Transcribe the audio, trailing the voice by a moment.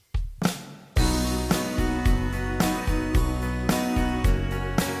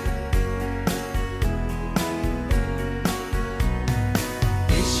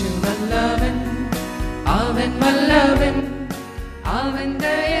அவன் வல்லவன், அவன்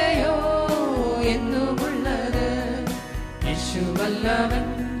தயையோ என்னும் உள்ளது. யேசு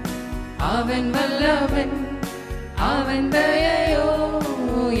வல்லவன், அவன் வல்லவன், அவன் தயையோ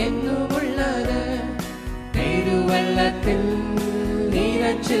என்னும் உள்ளது. പെരുവെള്ളത്തിൽ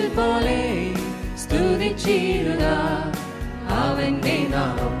നീരച്ചിൽ പോലെ സ്തുതിച്ചിടുക അവന്റെ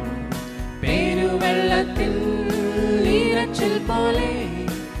നാമം. പെരുവെള്ളത്തിൽ നീരച്ചിൽ പോലെ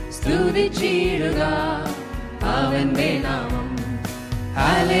സ്തുതിച്ചിടുക അവന്റെ നാമം.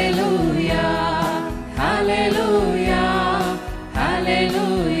 ഹല്ലേലൂയ, ഹല്ലേലൂയ,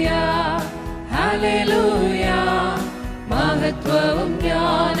 ഹല്ലേലൂയ, ഹല്ലേലൂയ. മഹത്വവും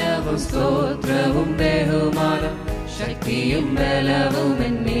ജ്ഞാനവും സ്തോത്രവും ബഹുമാനം ശക്തിയും ബലവും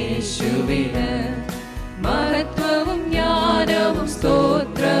യേശുവിന്. മഹത്വവും ജ്ഞാനവും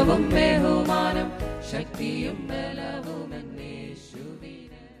സ്തോത്രവും ബഹുമാനം ശക്തിയും ബലവും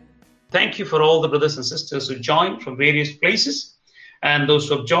യേശുവിന്. Thank you for all the brothers and sisters who joined from various places, and those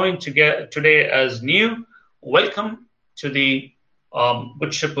who have joined today as new. Welcome to the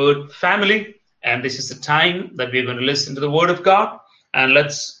Good Shepherd family. And this is the time that we're going to listen to the Word of God. And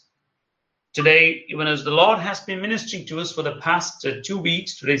let's today, even as the Lord has been ministering to us for the past 2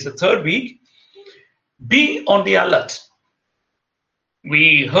 weeks, today is the third week, be on the alert. We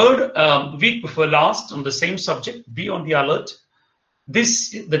heard week before last on the same subject, be on the alert.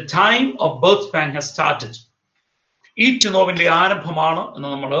 The time of birth pang has started. ഈറ്റുനോവിന്റെ ആരംഭമാണ് എന്ന്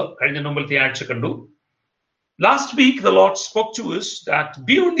നമ്മൾ കഴിഞ്ഞ മുമ്പത്തെ ആഴ്ച കണ്ടു. Last week the Lord spoke to us that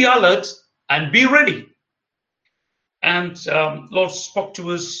be on the alert and be ready. And Lord spoke to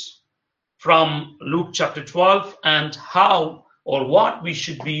us from Luke chapter 12 and how or what we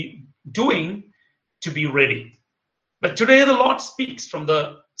should be doing to be ready. But today the Lord speaks from the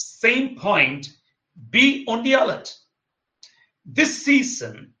same point, be on the alert. This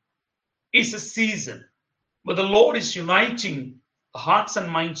season is a season where the Lord is uniting the hearts and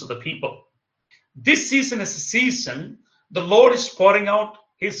minds of the people. This season is a season the Lord is pouring out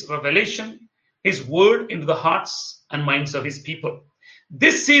His revelation, His word into the hearts and minds of His people.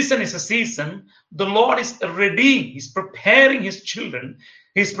 This season is a season the Lord is ready. He's preparing His children.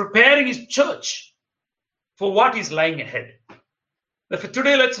 He's preparing His church for what is lying ahead. Therefore,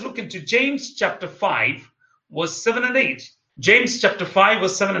 today let's look into James chapter 5, verse 7 and 8. James chapter 5,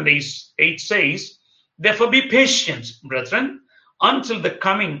 verse 7 and 8 says, therefore be patient, brethren, until the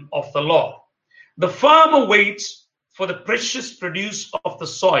coming of the Lord. The farmer waits for the precious produce of the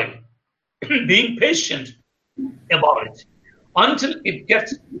soil, being patient about it until it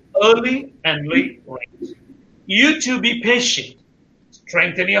gets early and late rains. You too be patient,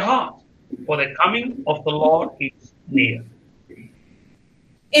 strengthen your heart, for the coming of the Lord is near.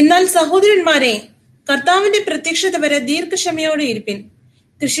 എന്നാൽ സഹോദരന്മാരെ, കർത്താവിന്റെ പ്രത്യക്ഷത വരെ ദീർഘക്ഷമയോടെ ഇരിപ്പിൻ.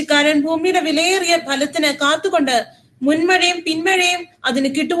 കൃഷിക്കാരൻ ഭൂമിയുടെ വിലയേറിയ ഫലത്തിന് കാത്തുകൊണ്ട് മുൻമഴയും പിന്മഴയും അതിന്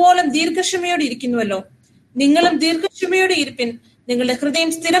കിട്ടുവോളം ദീർഘക്ഷമയോടെ ഇരിക്കുന്നുവല്ലോ. നിങ്ങളും ദീർഘക്ഷമയോടെ ഇരിപ്പിൻ, നിങ്ങളുടെ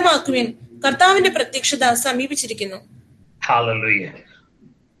ഹൃദയം സ്ഥിരമാക്കുവിൻ, കർത്താവിന്റെ പ്രത്യക്ഷത സമീപിച്ചിരിക്കുന്നു. Hallelujah.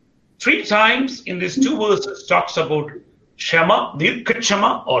 3 times in these 2 verses talks about Shema,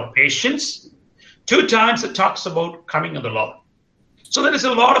 Dirghakshama or patience. 2 times it talks about coming of the Lord. So there is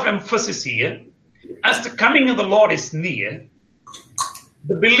a lot of emphasis here. As the coming of the Lord is near,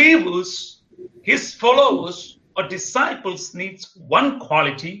 the believers, His followers or disciples needs one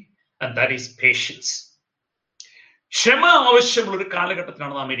quality, and that is patience. ക്ഷമ ആവശ്യമുള്ള ഒരു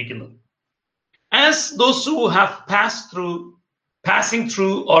കാലഘട്ടത്തിലാണ് നാം ഇരിക്കുന്നത്. As those who have passing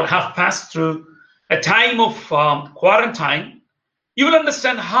through or have passed through a time of quarantine, you will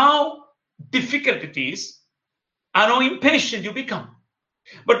understand how difficult it is and how impatient you become.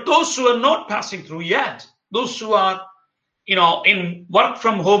 But those who are not passing through yet, those who are, in work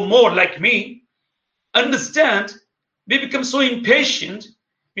from home mode like me, understand we become so impatient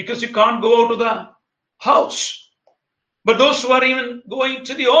because you can't go out of the house. But those who are even going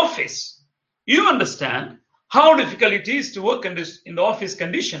to the office, you understand how difficult it is to work in the office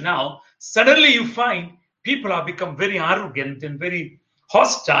condition now. Suddenly you find people have become very arrogant and very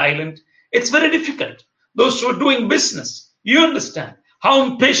hostile, and it's very difficult. Those who are doing business, you understand how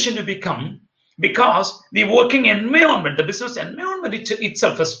impatient you become because the working environment, the business environment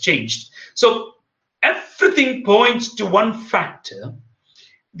itself has changed. So everything points to one factor.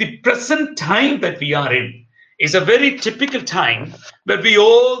 The present time that we are in is a very typical time where we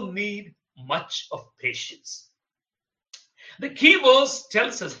all need much of patience. The key verse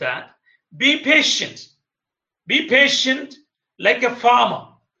tells us that be patient. Be patient like a farmer.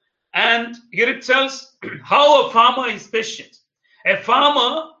 And here it tells how a farmer is patient. A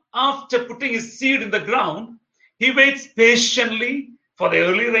farmer, after putting his seed in the ground, he waits patiently for the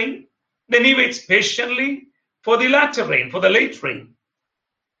early rain. Then he waits patiently for the latter rain, for the late rain.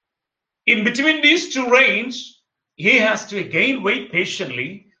 In between these two rains, he has to again wait patiently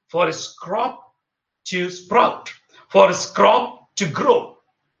for his crop to sprout, for his crop to grow.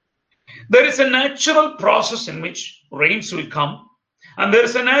 There is a natural process in which rains will come, and there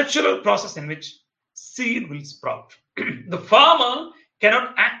is a natural process in which seed will sprout. The farmer cannot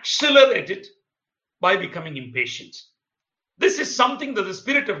accelerate it by becoming impatient. This is something that the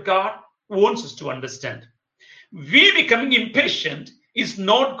Spirit of God wants us to understand. We becoming impatient is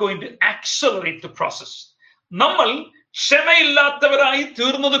not going to accelerate the process. നമ്മൾ ക്ഷമയില്ലാത്തവരായി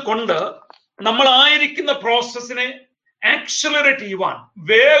തീർന്നത് കൊണ്ട് നമ്മളായിരിക്കുന്ന പ്രോസസ്സിനെ accelerate ചെയ്യുവാൻ,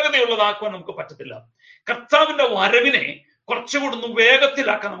 വേഗതയുള്ളതാക്കുവാൻ നമുക്ക് പറ്റത്തില്ല. കർത്താവിന്റെ വരവിനെ കുറച്ചുകൂടി ഒന്ന്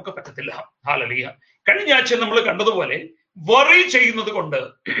വേഗത്തിലാക്കാൻ നമുക്ക് പറ്റത്തില്ല. ഹല്ലേലൂയ. കഴിഞ്ഞ ആഴ്ച നമ്മൾ കണ്ടതുപോലെ വറി ചെയ്യുന്നത് കൊണ്ട്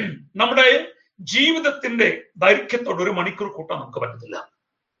നമ്മുടെ ജീവിതത്തിന്റെ ദൈർഘ്യത്തോട് ഒരു മണിക്കൂർ കൂട്ടാൻ നമുക്ക് പറ്റത്തില്ല.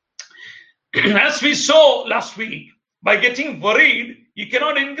 As we saw last week, by getting worried, you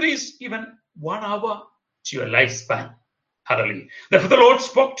cannot increase even 1 hour to your lifespan. Hallelujah. Therefore, the Lord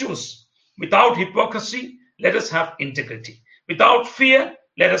spoke to us. Without hypocrisy, let us have integrity. Without fear,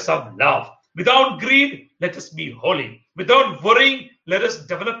 let us have love. Without greed, let us be holy. Without worrying, let us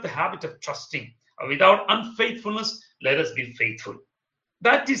develop the habit of trusting. Without unfaithfulness, let us be faithful.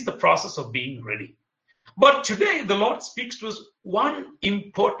 That is the process of being ready. But today, the Lord speaks to us one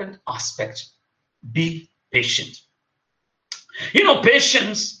important aspect. Be patient. You know,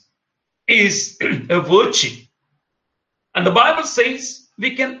 patience is a virtue. And the Bible says we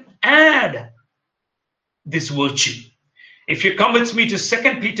can add this virtue. If you come with me to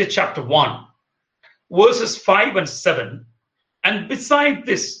 2 Peter chapter 1, verses 5 and 7, and beside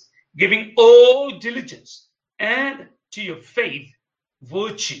this, giving all diligence, add to your faith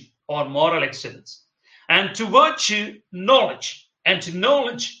virtue or moral excellence, and to virtue knowledge, and to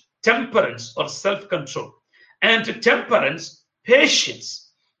knowledge temperance or self-control, and to temperance patience,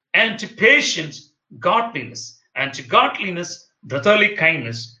 and to patience godliness, and to godliness brotherly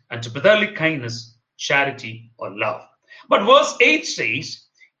kindness, and to brotherly kindness charity or love. But verse 8 says,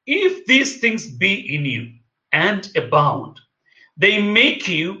 if these things be in you and abound, they make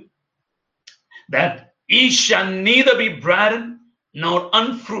you that ye shall neither be barren nor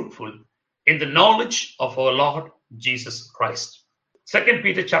unfruitful in the knowledge of our Lord Jesus Christ. 2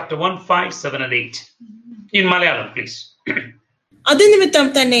 Peter chapter 1, 5, 7 and 8. In Malayalam, please. അതിനിമിത്തം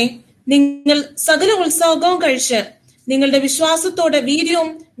തന്നെ നിങ്ങൾ സകല ഉത്സാഹവും കഴിച്ച് നിങ്ങളുടെ വിശ്വാസത്തോടെ വീര്യവും,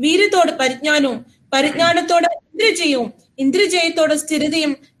 വീര്യത്തോടെ പരിജ്ഞാനവും, പരിജ്ഞാനത്തോടെ ഇന്ദ്രജയവും, ഇന്ദ്രജയത്തോടെ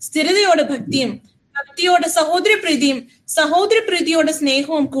സ്ഥിരതയും, സ്ഥിരതയോടെ ഭക്തിയും, ഭക്തിയോടെ സഹോദരപ്രീതിയും, സഹോദരപ്രീതിയോടെ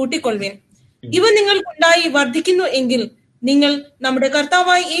സ്നേഹവും കൂട്ടിക്കൊള്ളുവിൻ. ഇവ നിങ്ങൾക്കുണ്ടായി വർദ്ധിക്കുന്നു എങ്കിൽ നിങ്ങൾ നമ്മുടെ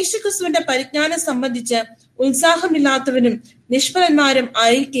കർത്താവായ യേശുക്രിസ്തുവിന്റെ പരിജ്ഞാനം സംബന്ധിച്ച് ഉത്സാഹമില്ലാത്തവരും നിഷ്ഫലന്മാരും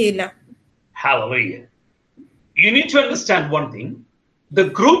ആയിരിക്കുകയില്ല. Hallelujah. You need to understand one thing. The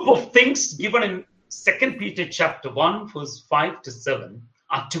group of things given in 2 Peter chapter 1, verse 5 to 7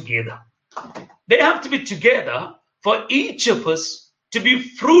 are together. They have to be together for each of us to be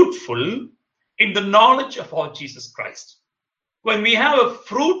fruitful in the knowledge of our Jesus Christ. When we have a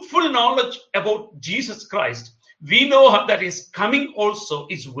fruitful knowledge about Jesus Christ, we know that his coming also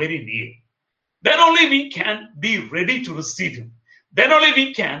is very near. Then only we can be ready to receive him. Then only we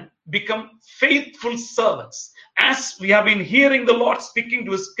can become faithful servants. As we have been hearing the Lord speaking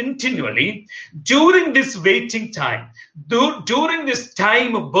to us continually, during this waiting time, during this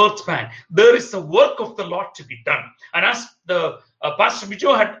time of birth pan, there is a work of the Lord to be done. And as the Pastor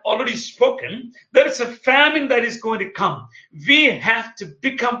Bijo had already spoken, there is a famine that is going to come. We have to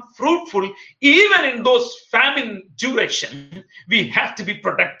become fruitful even in those famine duration. We have to be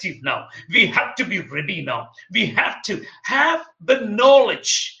productive now. We have to be ready now. We have to have the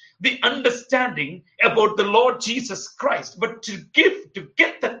knowledge, the understanding about the Lord Jesus Christ. But to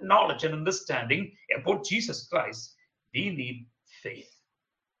get that knowledge and understanding about Jesus Christ, we need faith.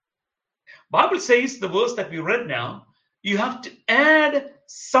 Bible says, the verse that we read now, you have to add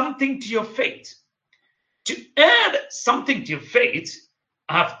something to your faith. To add something to your faith,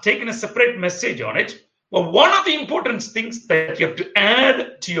 I have taken a separate message on it. But one of the important things that you have to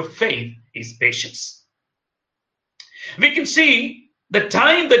add to your faith is patience. We can see the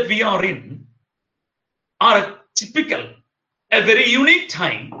time that we are in are a typical, a very unique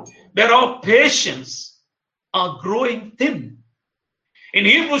time where our patience are growing thin. In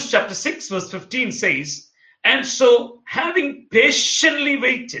Hebrews chapter 6 verse 15 says, and so having patiently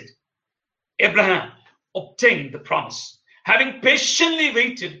waited, Abraham obtained the promise. Having patiently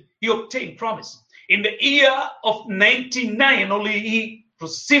waited, he obtained promise. In the year of 99 only he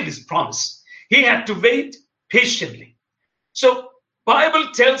received his promise. He had to wait patiently. So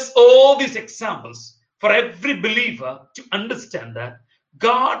Bible tells all these examples for every believer to understand that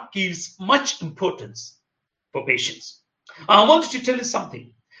God gives much importance for patience. I want to tell you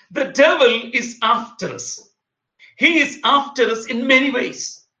something. The devil is after us. He is after us in many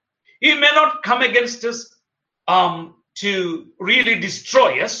ways. He may not come against us to really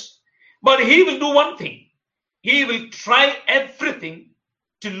destroy us, but he will do one thing. He will try everything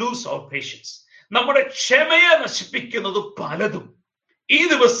to lose our patience. നമ്മുടെ ക്ഷമയെ നശിപ്പിക്കുന്നത് പലതും ഈ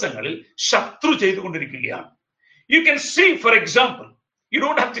ദിവസങ്ങളിൽ ശത്രു ചെയ്തുകൊണ്ടിരിക്കുകയാണ്. You can see, for example, you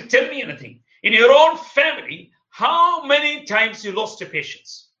don't have to tell me anything. In your own family, how many times you lost your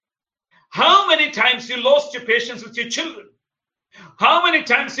patience? How many times you lost your patience with your children? How many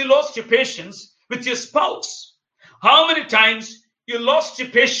times you lost your patience with your spouse? How many times you lost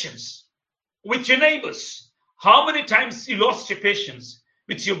your patience with your neighbors? How many times you lost your patience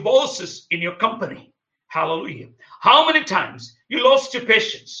with your bosses in your company? Hallelujah. How many times you lost your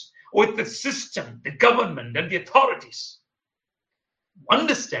patience with the system, the government, and the authorities?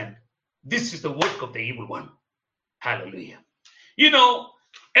 Understand, this is the work of the evil one. Hallelujah. You know,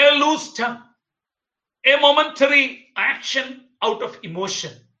 a loose tongue, a momentary action out of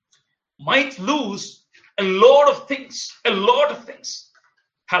emotion might lose a lot of things, a lot of things.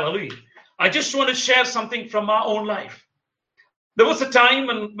 Hallelujah. I just want to share something from my own life. There was a time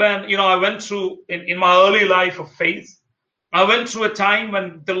when I went through, in my early life of faith, I went through a time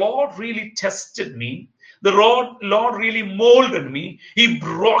when the Lord really tested me. The Lord really molded me. He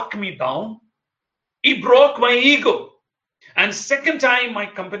broke me down. He broke my ego. And second time, my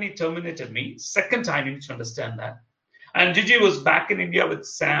company terminated me. Second time, you need to understand that. And Gigi was back in India with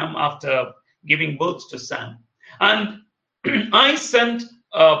Sam after giving birth to Sam. And I sent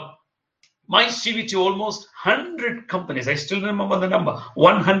my CV to almost 100 companies. I still remember the number.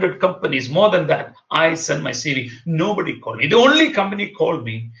 100 companies, more than that. I sent my CV. Nobody called me. The only company called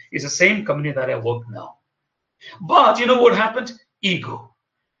me is the same company that I work now. But you know what happened? Ego.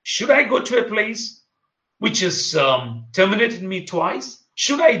 Should I go to a place which has terminated me twice?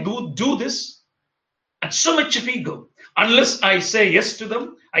 Should I do this? And so much of ego. Unless I say yes to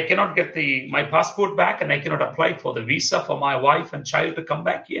them, I cannot get my passport back, and I cannot apply for the visa for my wife and child to come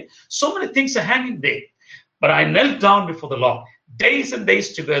back here. So many things are hanging there. But I knelt down before the Lord. Days and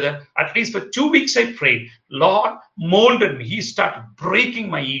days together, at least for 2 weeks I prayed. Lord molded me. He started breaking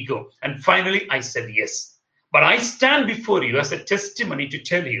my ego. And finally I said yes. But I stand before you as a testimony to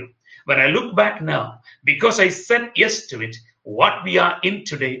tell you, when I look back now, because I said yes to it, what we are in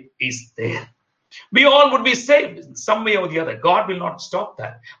today is there. We all would be saved in some way or the other. God will not stop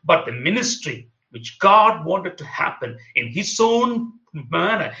that. But the ministry which God wanted to happen in his own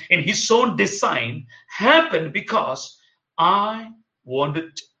manner, in his own design, happened because I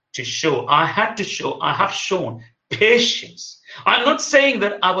wanted to show, I have shown patience. I'm not saying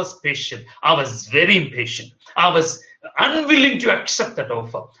that I was patient. I was very impatient. I was unwilling to accept that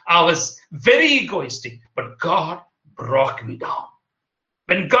offer. I was very egoistic. But God brought me down.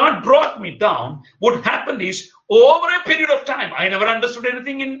 When God brought me down, what happened is, over a period of time, I never understood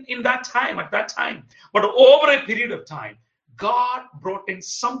anything in that time, at that time. But over a period of time, God brought in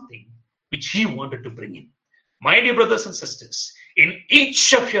something which he wanted to bring in. My dear brothers and sisters, in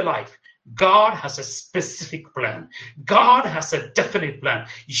each of your life, God has a specific plan. God has a definite plan.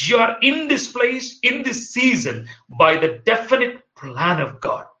 You are in this place, in this season, by the definite plan of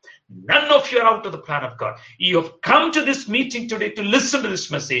God. None of you are out of the plan of God. You have come to this meeting today to listen to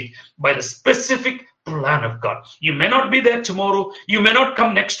this message by the specific plan of God. You may not be there tomorrow. You may not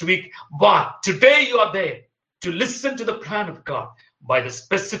come next week. But today you are there to listen to the plan of God by the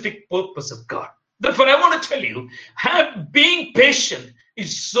specific purpose of God. Therefore, I want to tell you, being patient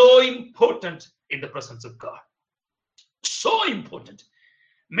is so important in the presence of God. So important.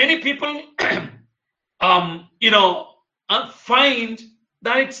 Many people, find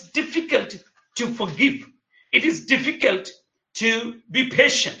that it's difficult to forgive. It is difficult to be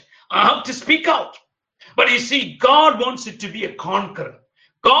patient. I have to speak out. But you see, God wants it to be a conqueror.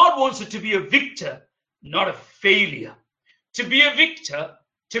 God wants it to be a victor, not a failure. To be a victor,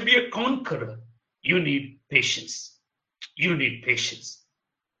 to be a conqueror, you need patience. You need patience.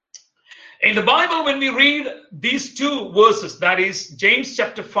 In the Bible, when we read these two verses, that is James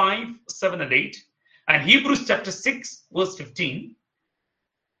chapter 5, 7 and 8, and Hebrews chapter 6, verse 15,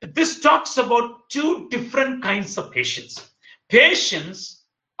 this talks about two different kinds of patience. Patience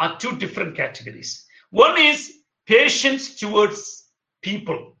are two different categories. One is patience towards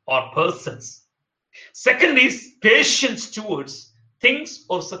people or persons. Second is patience towards things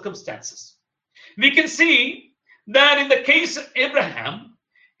or circumstances. We can see that in the case of Abraham,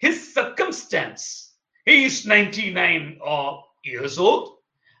 his circumstance, he is 99 years old,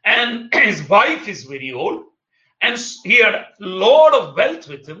 and his wife is very old, and he had a lot of wealth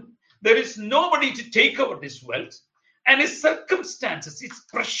with him. There is nobody to take over this wealth, and his circumstances, it's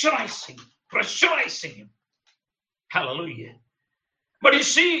pressurizing him. Hallelujah. But you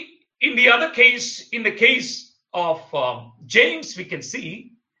see, in the other case, in the case of James, we can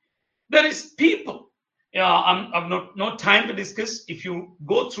see there is people. I've no time to discuss. If you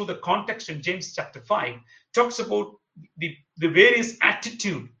go through the context in James chapter 5, talks about the various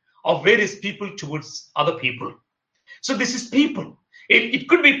attitude of various people towards other people. So this is people. It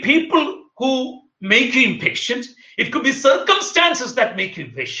could be people who make you impatient. It could be circumstances that make you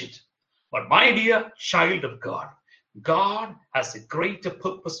impatient. But my dear child of God, God has a greater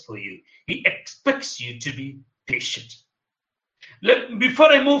purpose for you. He expects you to be patient.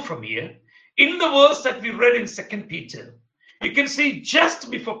 Before I move from here, in the verse that we read in 2 Peter, you can see just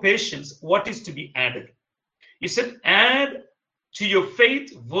before patience, what is to be added. He said, add to your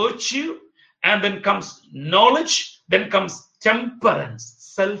faith virtue, and then comes knowledge, then comes temperance,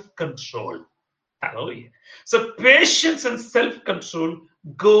 self-control. Hallelujah. So patience and self-control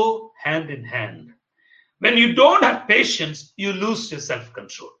go hand in hand. When you don't have patience, you lose your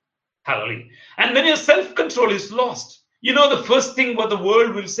self-control. Hallelujah. And when your self-control is lost, you know the first thing what the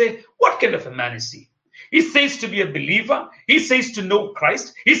world will say, what kind of a man is he? He says to be a believer. He says to know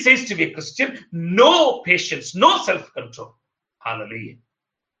Christ. He says to be a Christian. No patience, no self-control. Hallelujah.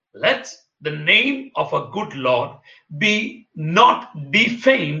 Let the name of a good Lord be not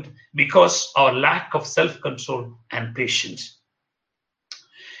defamed because of our lack of self-control and patience.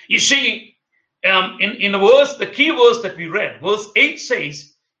 You see, in the verse, the key verse that we read, verse 8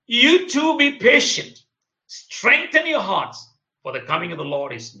 says, you too be patient. Strengthen your hearts, for the coming of the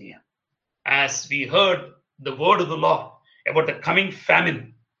Lord is near. As we heard the word of the Lord about the coming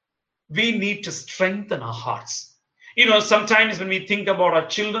famine, we need to strengthen our hearts. You know, sometimes when we think about our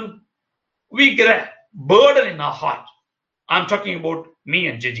children, we get a burden in our heart. I'm talking about me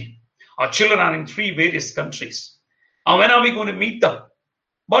and Gigi. Our children are in 3 various countries. And when are we going to meet them?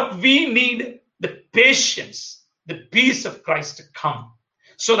 But we need the patience, the peace of Christ to come,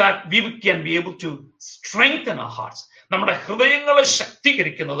 so that we can be able to strengthen our hearts. നമ്മുടെ ഹൃദയങ്ങളെ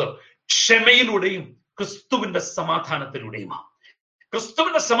ശക്തീകരിക്കുന്നത് ക്ഷമയിലൂടെയും ക്രിസ്തുവിന്റെ സമാധാനത്തിലൂടെയുമാണ്.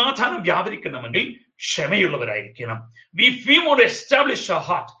 ക്രിസ്തുവിന്റെ സമാധാനം വ്യാപരിക്കണമെങ്കിൽ ക്ഷമയുള്ളവരായിരിക്കണം. If we want to establish our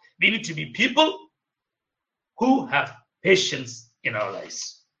heart, we need to be people who have patience in our lives.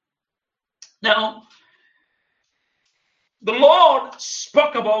 Now, the Lord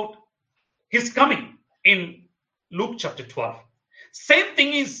spoke about his coming in Luke chapter 12. Same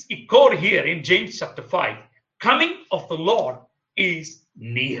thing is echoed here in James chapter 5. Coming of the Lord is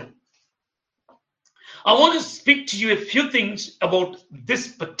near. I want to speak to you a few things about this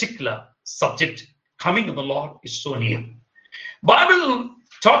particular subject. Coming of the Lord is so near. Bible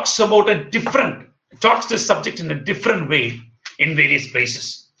talks this subject in a different way in various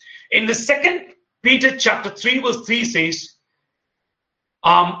places. In the 2 Peter chapter 3 verse 3 says,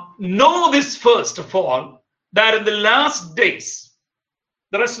 know this first of all, that in the last days,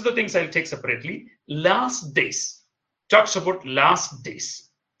 the rest of the things I'll take separately, last days, talks about last days.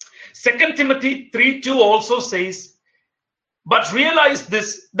 2 Timothy 3:2 also says, but realize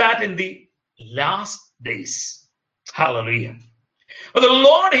this, that in the last days. Hallelujah. But the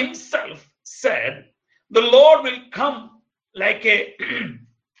Lord himself said, the Lord will come like a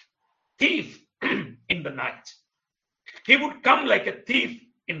thief in the night. He would come like a thief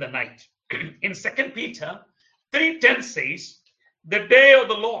in the night. In 2 Peter 3:10 says, the day of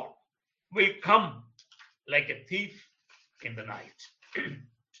the Lord will come like a thief in the night.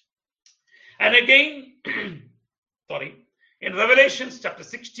 And again, in Revelation chapter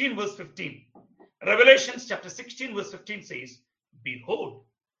 16 verse 15, Revelation chapter 16 verse 15 says, behold,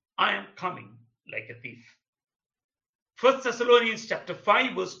 I am coming like a thief. 1 Thessalonians chapter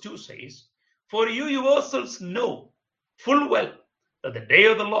 5 verse 2 says, for you yourselves know full well that the day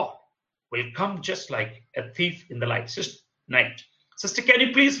of the Lord will come just like a thief in the night. Sister, can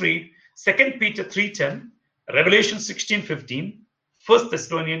you please read 2 Peter 3:10, Revelation 16:15, 1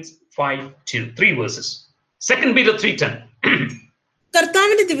 Thessalonians 5:2, 3 verses. 2 Peter 3:10.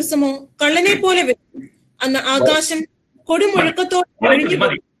 കർത്താവിന്റെ ദിവസമോ കള്ളനെ പോലെ വരും. അന്ന് ആകാശം കൊടുമുഴക്കത്തോടെ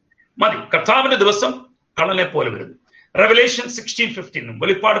മതി. കർത്താവിന്റെ ദിവസം കള്ളനെ പോലെ വരുന്നു. Revelation 16:15,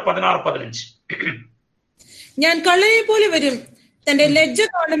 വെളിപ്പാട് 16:15. ഞാൻ കള്ളനെ പോലെ വരും. തന്റെ ലജ്ജ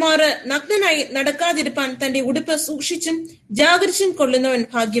കാണുമാറ് നഗ്നനായി നടക്കാതിരിപ്പാൻ തന്റെ ഉടുപ്പ് സൂക്ഷിച്ചും ജാഗരിച്ചും കൊള്ളുന്നവൻ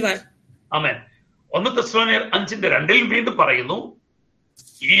ഭാഗ്യവാൻ. ആമേൻ. 1 തെസ്സലോനിയർ 5:2 വീണ്ടും പറയുന്നു,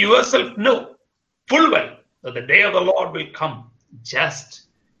 you yourself know full well that the day of the Lord will come just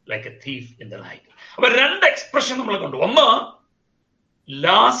like a thief in the night. അപ്പൊ 2 എക്സ്പ്രഷൻ നമ്മൾ കണ്ടു. ഒന്ന്,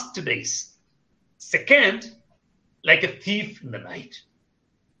 last days. Second, like a thief in the night.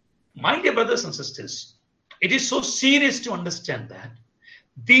 My dear brothers and sisters, it is so serious to understand that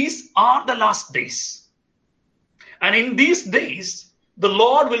these are the last days. And in these days, the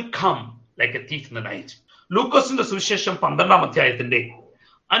Lord will come like a thief in the night. ലൂക്കോസിന്റെ സുവിശേഷം 12-ാം അധ്യായത്തിന്റെ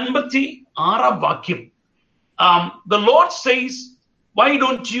 56-ാം വാക്യം. The Lord says, why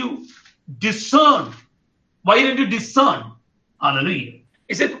don't you discern? Why don't you discern? Hallelujah.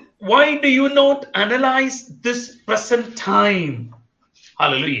 He said, why do you not analyze this present time?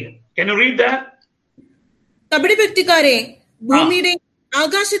 Hallelujah. Can you read that? കപടഭക്തിക്കാരെ, ഭൂമിയുടെയും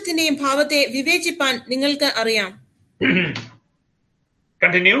ആകാശത്തിന്റെയും ഭാവത്തെ വിവേചിപ്പാൻ നിങ്ങൾക്ക് അറിയാം.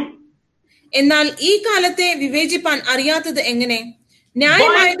 Continue. എന്നാൽ ഈ കാലത്തെ വിവേചിപ്പാൻ അറിയാത്തത് എങ്ങനെ?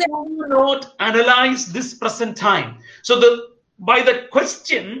 ന്യായമായത് not analyze this present time. So by the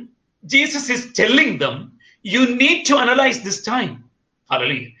question, Jesus is telling them, you need to analyze this time.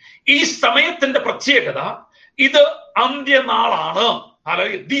 Hallelujah. ഈ സമയത്തിന്റെ പ്രത്യേകത ഇത് അന്ത്യനാളാണ്.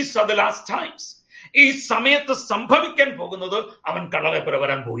 Hallelujah. These are the last times. ഈ സമയത്ത് സംഭവിക്കാൻ പോകുന്നത് അവൻ കള്ളനെ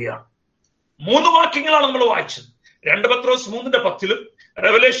വരാൻ പോവുകയാണ്. 3 വാക്യങ്ങളാണ് നമ്മൾ വായിച്ചത്. 2 പത്രോസ് 3:10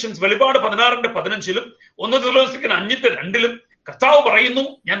 റെവലേഷൻസ് വെളിപാട് 16:15 1 തെസ്സലോനിക്കർ 5:2 കർത്താവ് പറയുന്നു,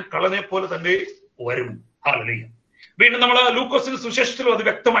 ഞാൻ കള്ളനെ പോലെ തന്നെ വരും. ഹല്ലേലൂയ. വീണ്ടും നമ്മൾ ലൂക്കോസിന്റെ സുവിശേഷത്തിലും അത്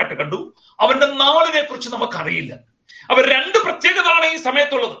വ്യക്തമായിട്ട് കണ്ടു. അവന്റെ നാളിനെ കുറിച്ച് നമുക്കറിയില്ല. അവർ 2 പ്രത്യേകതയാണ് ഈ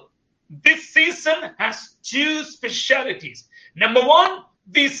സമയത്തുള്ളത്. This season has 2 specialities. Number 1,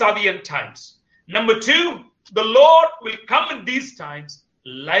 these are the end times. Number 2, the Lord will come in these times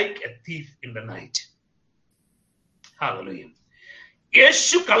like a thief in the night. Hallelujah.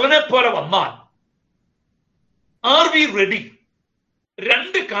 യേശു കള്ളനെ പോലെ വന്നാൽ are we ready?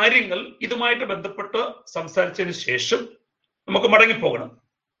 2 കാര്യങ്ങൾ ഇതുമായിട്ട് ബന്ധപ്പെട്ട് സംസാരിച്ചതിന് ശേഷം നമുക്ക് മടങ്ങിപ്പോകണം.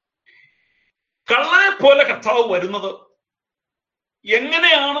 കള്ളനെ പോലെ കർത്താവ് വരുന്നത്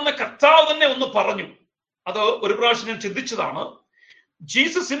എങ്ങനെയാണെന്ന് കർത്താവ് തന്നെ ഒന്ന് പറഞ്ഞു. അത് ഒരു പ്രാവശ്യം ഞാൻ ചിന്തിച്ചതാണ്.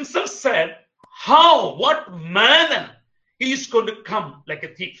 Jesus himself said how, what manner he is going to come like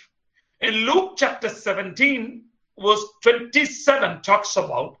a thief. In Luke chapter 17 verse 27 talks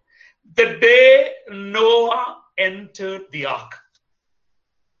about the day Noah entered the ark.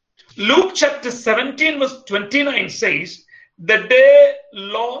 Luke chapter 17 verse 29 says the day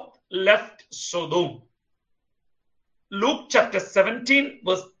Lot left Sodom. Luke chapter 17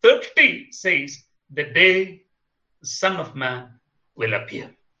 verse 30 says the day the Son of Man will appear.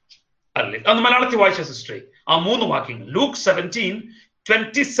 അന്ന് മലയാളത്തിൽ വായിച്ച സിസ്റ്ററെ ആ 3 വാക്യങ്ങൾ Luke 17,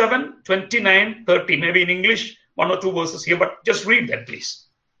 27, 29, 30. Maybe in English 1 or 2 verses here, but just read that please.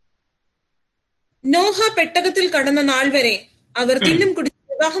 Noah പെട്ടകത്തിൽ കടന്ന നാൾ വരെ അവർ തിന്നും കുടിച്ചും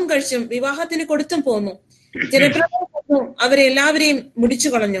വിവാഹം കഴിച്ചും വിവാഹത്തിന് കൊടുത്തും പോന്നു. ജലപ്രളയം അവരെ എല്ലാവരെയും മുടിച്ചു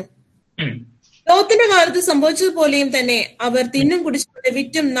കളഞ്ഞു. ലോത്തിന്റെ കാലത്ത് സംഭവിച്ചതുപോലെയും തന്നെ അവർ തിന്നും കുടിച്ചുകൊണ്ട്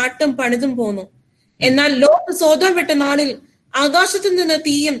വിറ്റും നാട്ടും പണിതും പോന്നു. എന്നാൽ ലോത്ത് സോദോം വിട്ട നാളിൽ ആകാശത്തു നിന്ന്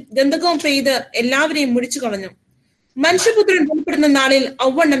തീയും ഗന്ധകവും പെയ്ത് എല്ലാവരെയും മുടിച്ചു കളഞ്ഞു. മനുഷ്യപുത്രൻ വെളിപ്പെടുന്ന നാളിൽ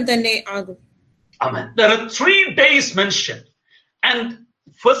ഔവണ്ണം തന്നെ ആകും. Amen. There are 3 days mentioned, and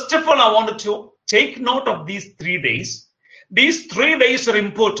first of all I wanted to take note of these 3 days. These 3 days are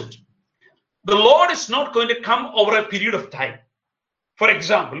important. The Lord is not going to come over a period of time. For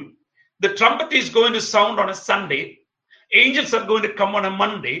example, the trumpet is going to sound on a Sunday, angels are going to come on a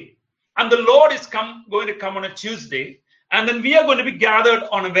Monday, and the Lord is going to come on a Tuesday, and then we are going to be gathered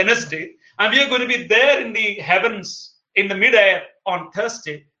on a Wednesday, and we are going to be there in the heavens in the mid-air on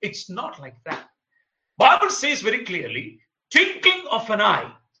Thursday. It's not like that. Bible says very clearly, twinkling of an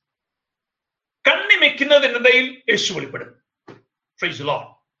eye. കണ്ണി വെക്കുന്നതിനിടയിൽ യേശു വെളിപ്പെടും. Praise the Lord.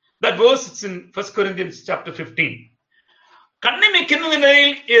 That verse is in 1 Corinthians chapter 15. കണ്ണി വെക്കുന്നതിനിടയിൽ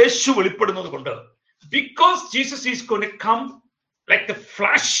യേശു വെളിപ്പെടുന്നത് കൊണ്ട്, because Jesus is going to come like the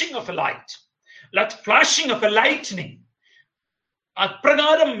flashing of a light, like flashing of a lightning.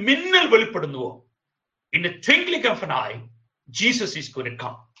 അപ്രകാരം മിന്നൽ വെളിപ്പെടുന്നുവോ, in a twinkling of an eye, Jesus is going to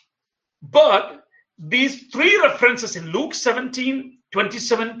come. But these 3 references in Luke 17,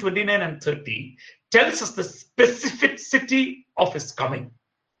 27, 29 and 30 tells us the specificity of his coming.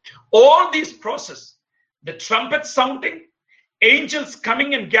 All these process, the trumpet sounding, angels coming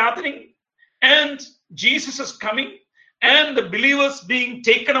and gathering, and Jesus is coming, and the believers being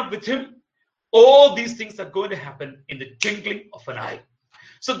taken up with him, all these things are going to happen in the twinkling of an eye.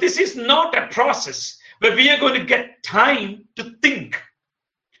 So this is not a process where we are going to get time to think.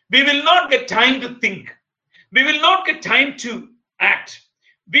 We will not get time to think. We will not get time to act.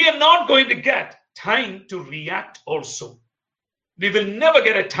 We are not going to get time to react also. We will never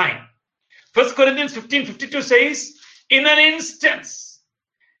get a time. 1 Corinthians 15:52 says, in an instance,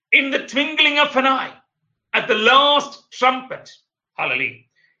 in the twinkling of an eye, at the last trumpet, Hallelujah.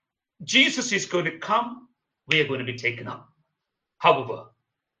 Jesus is going to come. We are going to be taken up. However,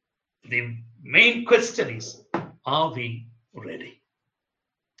 the main question is, are we ready?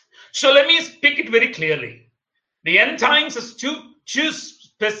 So let me speak it very clearly. The end times has two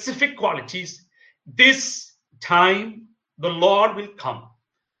specific qualities. This time the Lord will come,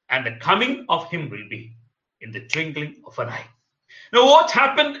 and the coming of him will be in the twinkling of an eye. Now, what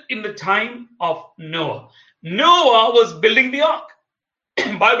happened in the time of Noah? Noah was building the ark.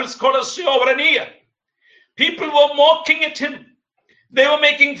 Bible scholars say over a year. People were mocking at him. They were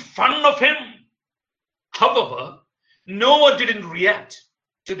making fun of him. However, Noah didn't react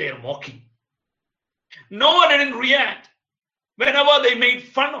to their mocking. Noah didn't react whenever they made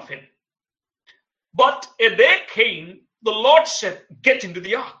fun of him. But a day came, the Lord said, get into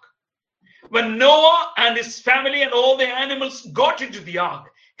the ark. When Noah and his family and all the animals got into the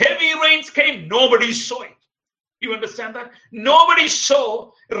ark, heavy rains came. Nobody saw it. You understand that? Nobody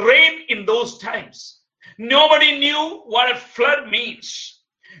saw rain in those times. Nobody knew what a flood means.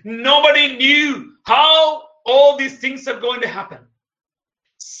 Nobody knew how all these things are going to happen.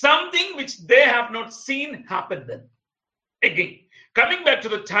 Something which they have not seen happen then. Again, coming back to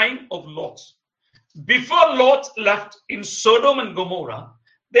the time of Lot. Before Lot left in Sodom and Gomorrah,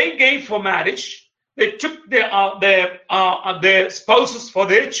 they gave for marriage. They took their spouses for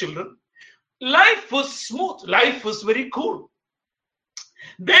their children. Life was smooth. Life was very cool.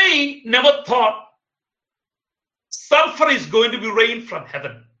 They never thought sulfur is going to be rained from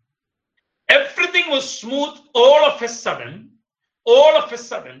heaven. Everything was smooth. All of a sudden,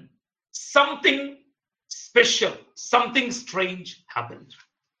 something special, something strange happened.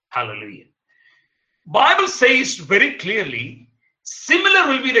 Hallelujah. Bible says very clearly, similar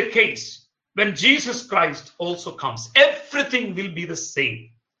will be the case when Jesus Christ also comes. Everything will be the same.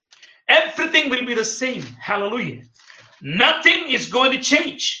 Everything will be the same. Hallelujah. Nothing is going to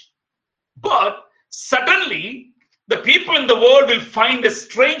change. But suddenly, the people in the world will find a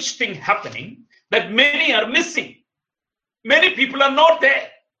strange thing happening that many are missing. Many people are not there.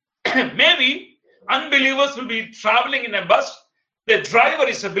 Maybe unbelievers will be traveling in a bus. The driver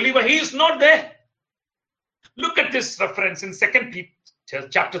is a believer. He is not there. Look at this reference in 2 Peter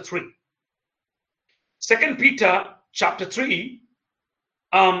chapter 3. 2 Peter chapter 3,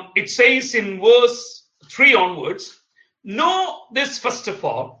 it says in verse 3 onwards, know this first of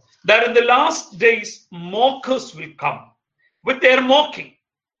all, that in the last days mockers will come with their mocking,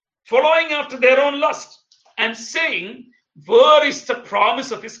 following after their own lust, and saying, where is the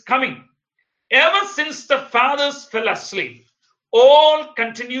promise of his coming? Ever since the fathers fell asleep, all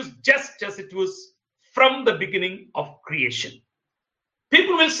continues just as it was from the beginning of creation.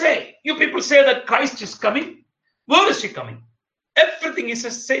 People will say, you people say that Christ is coming. Where is he coming? Everything is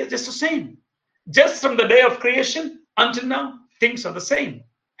just the same. Just from the day of creation until now, things are the same.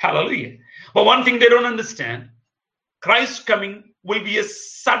 Hallelujah. But one thing they don't understand, Christ's coming will be a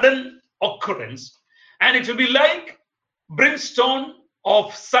sudden occurrence, and it will be like brimstone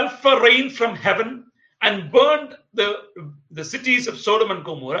of sulfur rain from heaven and burned the cities of Sodom and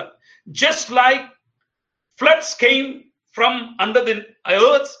Gomorrah, just like floods came from under the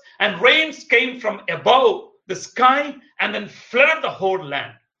earth and rains came from above the sky and then flooded the whole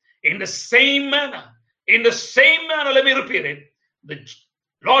land. In the same manner, let me repeat it, the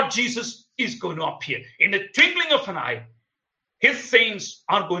Lord Jesus is going to appear. In the twinkling of an eye, his saints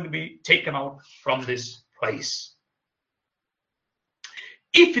are going to be taken out from this place.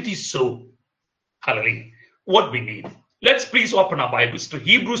 If it is so, hallelujah, what we need. Let's please open our Bibles to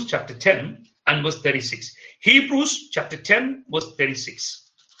Hebrews chapter 10 and verse 36. Hebrews chapter 10 verse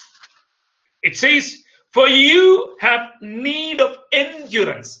 36. It says, for you have need of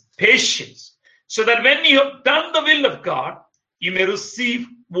endurance, patience, so that when you have done the will of God, you may receive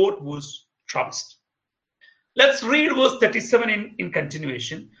what was promised. Let's read verse 37 in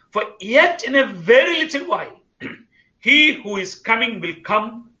continuation. For yet in a very little while, he who is coming will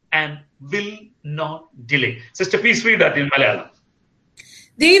come and will not delay. Sister, please read that in Malayalam.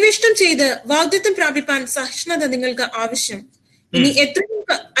 ദൈവേഷ്ടം ചെയ്ത് വാഗ്ദത്തം പ്രാപിപ്പാൻ സഹിഷ്ണുത നിങ്ങൾക്ക് ആവശ്യം.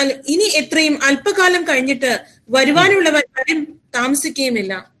 ഇനി എത്രയും അല്പകാലം കഴിഞ്ഞിട്ട് വരുവാനുള്ളവർ ആരും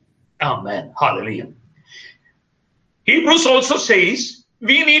താമസിക്കുകയുമില്ല. Amen. Hallelujah. Hebrews also says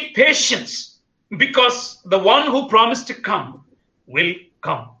we need patience because the one who promised to come will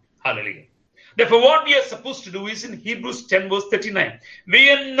come. Hallelujah. Therefore, what we are supposed to do is in Hebrews 10 verse 39. We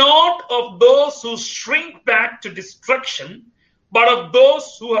are not of those who shrink back to destruction, but of those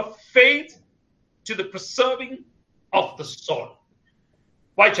who have faith to the preserving of the soul.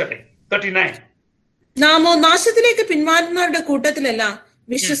 വായിച്ചോട്ടെ 39. നാമോ നാശത്തിലേക്ക് പിന്മാറുന്നവരുടെ കൂട്ടത്തിലല്ല,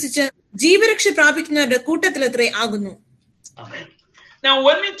 വിശ്വസിച്ച് ജീവരക്ഷ പ്രാപിക്കുന്നവരുടെ കൂട്ടത്തിലത്രേ ആകുന്നു. Amen. Now,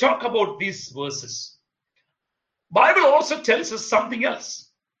 when we talk about these verses, Bible also tells us something else.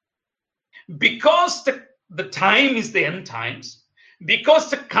 Because the time is the end times, because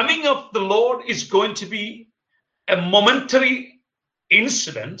the coming of the Lord is going to be a momentary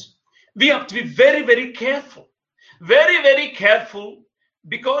incident, we have to be very, very careful. Very, very careful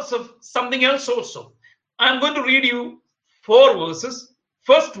because of something else also. I'm going to read you 4 verses.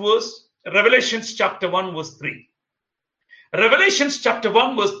 First verse, Revelations chapter 1 verse 3. Revelations chapter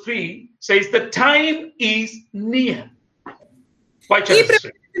 1 verse 3 says the time is near. ഈ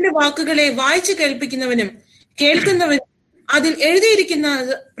പ്രവചനത്തിന്റെ വാക്കുകളെ വായിച്ചു കേൾപ്പിക്കുന്നവനും കേൾക്കുന്നവനും അതിൽ എഴുതിയിരിക്കുന്ന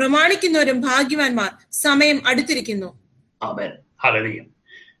പ്രമാണിക്കുന്നവരും ഭാഗ്യവാന്മാർ, സമയം അടുത്തിരിക്കുന്നു. Amen. Hallelujah.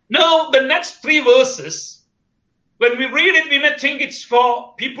 Now the next 3 verses, when we read it, we may think it's for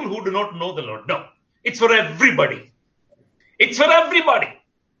people who do not know the Lord. No, it's for everybody. It's for everybody.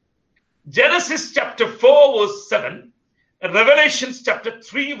 Genesis chapter 4 verse 7, Revelations chapter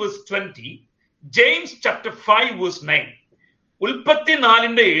 3 verse 20, James chapter 5 verse 9. ഉൽപ്പത്തി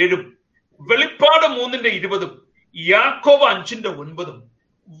 4:7, വെളിപ്പാട് 3:20, യാക്കോബ് 5:9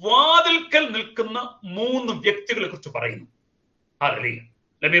 വാതിൽക്കൽ നിൽക്കുന്ന 3 വ്യക്തികളെ കുറിച്ച് പറയുന്നു. Hallelujah.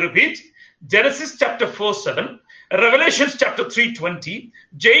 Let me repeat. Genesis chapter 4:7, Revelations chapter 3:20,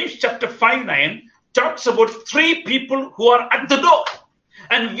 James chapter 5:9 talks about 3 people who are at the door.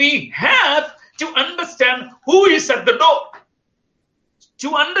 And we have to understand who is at the door. To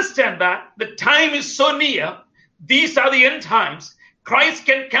understand that the time is so near, these are the end times. Christ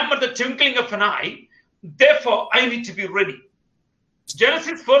can come at the twinkling of an eye. Therefore, I need to be ready.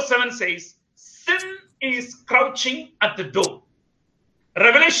 Genesis 4:7 says, sin is crouching at the door.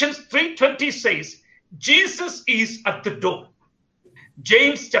 Revelations 3:20 says, Jesus is at the door.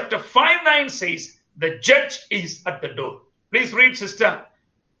 James chapter 5:9 says, the judge is at the door. Please read, sister.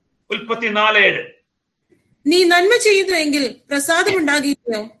 ഉൽപ്പത്തി 4:7. നീ നന്മ ചെയ്യുന്നുവെങ്കിൽ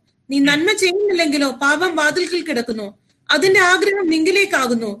പ്രസാദമുണ്ടാകില്ലയോ? നീ നന്മ ചെയ്യുന്നില്ലെങ്കിലോ പാപം വാതിൽക്കൽ കിടക്കുന്നു. അതിന്റെ ആഗ്രഹം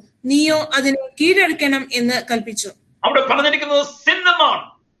നിങ്കിലേക്കാകുന്നു. നീയോ അതിനെ കീഴടക്കണം എന്ന് കൽപ്പിച്ചു. അവിടെ പറഞ്ഞിരിക്കുന്നത് sin എന്നാണ്.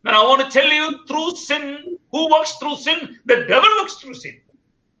 And I want to tell you, through sin, who works through sin? The devil works through sin.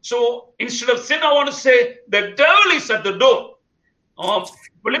 So instead of sin, I want to say the devil is at the door.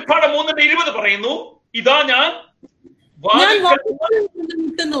 വെളിപ്പാട് 3:20 പറയുന്നു, ഇതാ ഞാൻ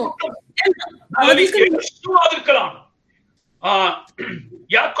വാതിൽക്കലാണ്.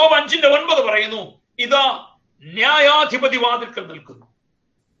 യാക്കോബ് 5:9 പറയുന്നു, ഇതാ ന്യായാധിപതി വാതിൽക്കൽ നിൽക്കുന്നു.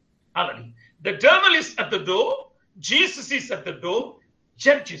 The devil is at the door, Jesus is at the door,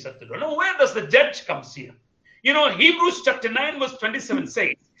 judge is at the door. Now, where does the judge comes here? You know, Hebrews chapter 9 verse 27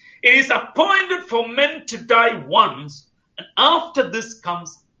 says, it is appointed for men to die once, and after this comes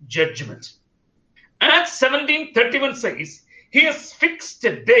judgment. Acts 17:31 says, he has fixed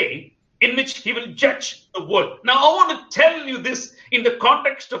a day in which he will judge the world. Now, I want to tell you this in the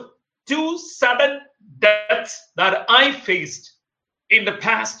context of 2 sudden deaths that I faced in the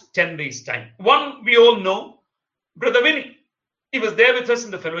past 10 days time. One, we all know, Brother Vinny. He was there with us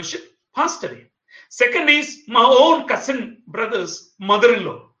in the fellowship, passed away. Second is my own cousin brother's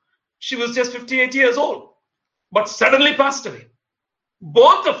mother-in-law. She was just 58 years old, but suddenly passed away.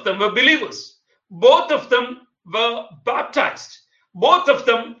 Both of them were believers. Both of them were baptized. Both of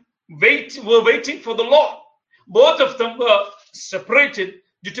them were waiting for the Lord. Both of them were separated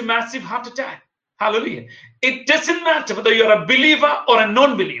due to massive heart attack. Hallelujah. It doesn't matter whether you're a believer or a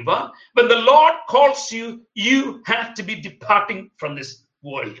non-believer. When the Lord calls you, you have to be departing from this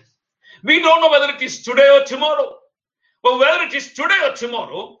world. We don't know whether it is today or tomorrow. But whether it is today or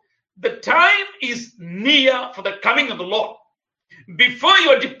tomorrow, the time is near for the coming of the Lord. Before you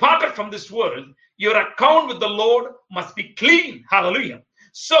are departed from this world, your account with the Lord must be clean. Hallelujah.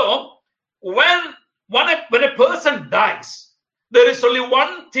 So, when a person dies, there is only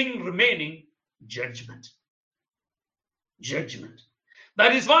one thing remaining: judgment. Judgment.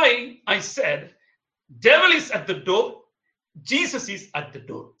 That is why I said, devil is at the door, Jesus is at the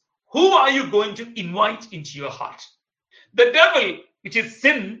door. Who are you going to invite into your heart? The devil, which is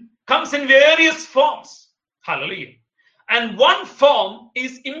sin, comes in various forms. Hallelujah. And one form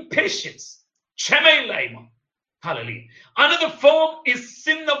is impatience. Chemelaima. Hallelujah. Another form is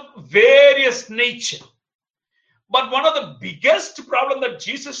sin of various nature. But one of the biggest problem that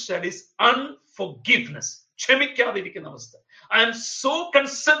Jesus said is unforgiveness. I am so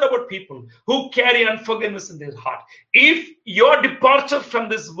concerned about people who carry unforgiveness in their heart. If your departure from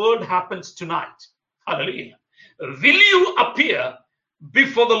this world happens tonight, hallelujah, will you appear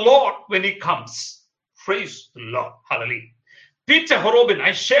before the Lord when he comes? Praise the Lord. Hallelujah. Peter Horobin,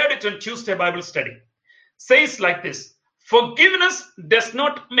 I shared it on Tuesday Bible study, says like this: forgiveness does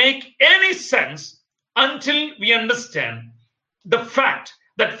not make any sense until we understand the fact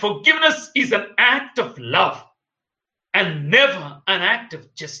that forgiveness is an act of love and never an act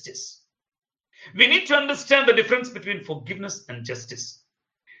of justice. We need to understand the difference between forgiveness and justice.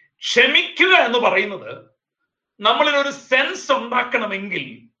 ക്ഷമിക്കുക എന്ന് പറയുന്നത് നമ്മളിൽ ഒരു sense ഉണ്ടാക്കണമെങ്കിൽ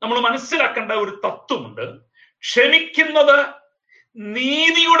നമ്മൾ മനസ്സിലാക്കേണ്ട ഒരു തത്വമുണ്ട്. ക്ഷമിക്കുന്നത്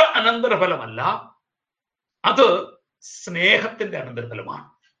നീതിയുടെ അനന്തരഫലമല്ല, അത് സ്നേഹത്തിന്റെ അനന്തരഫലമാണ്.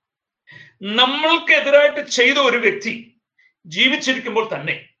 നമ്മൾക്കെതിരായിട്ട് ചെയ്ത ഒരു വ്യക്തി ജീവിച്ചിരിക്കുമ്പോൾ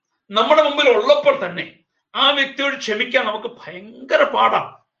തന്നെ, നമ്മുടെ മുമ്പിൽ ഉള്ളപ്പോൾ തന്നെ ആ വ്യക്തിയോട് ക്ഷമിക്കാൻ നമുക്ക് ഭയങ്കര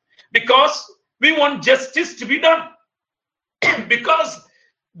പാടാണ്. Because we want justice to be done. Because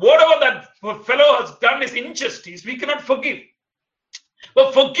whatever that fellow has done is injustice, we cannot forgive.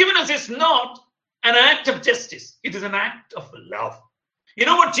 But forgiveness is not an act of justice. It is an act of love. You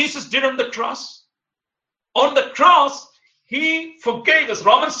know what Jesus did on the cross? On the cross, he forgave us.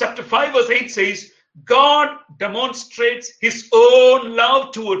 Romans chapter 5 verse 8 says, God demonstrates his own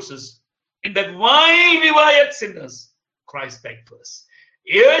love towards us in that while we were yet sinners, Christ died for us.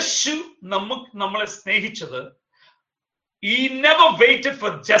 യേശു നമ്മളെ സ്നേഹിച്ചത്, he never waited for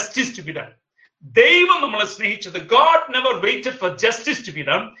justice to be done. ദൈവം നമ്മളെ സ്നേഹിച്ചത്, God never waited for justice to be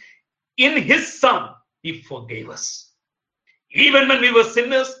done. In his son, he forgave us. Even when we were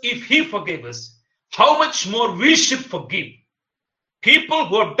sinners, if he forgave us, how much more we should forgive people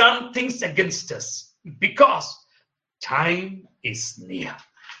who have done things against us, because time is near,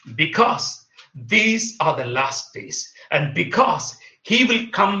 because these are the last days, and because he will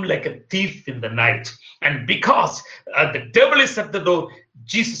come like a thief in the night, and because the devil is at the door,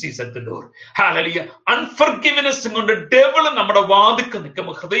 Jesus is at the door. Hallelujah. Unforgiveness കൊണ്ട് devil നമ്മുടെ വാതിൽക്ക്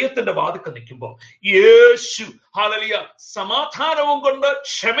നിൽക്കുമ്പോൾ, ഹൃദയത്തിന്റെ വാതിൽക്ക് നിൽക്കുമ്പോൾ, യേശു hallelujah സമാധാനവും കൊണ്ട്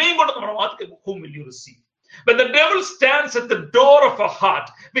ക്ഷമയും കൊണ്ട് നമ്മുടെ വാതിൽക്ക്, whom will you receive? When the devil stands at the door of our heart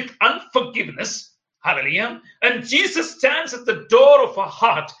with unforgiveness, hallelujah, and Jesus stands at the door of our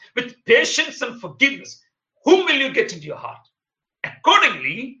heart with patience and forgiveness, whom will you get into your heart?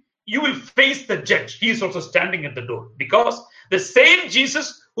 Accordingly, you will face the judge. He is also standing at the door, because the same Jesus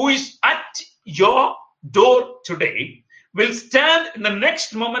who is at your door today will stand in the next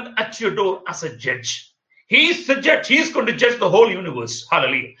moment at your door as a judge. He is the judge. He is going to judge the whole universe.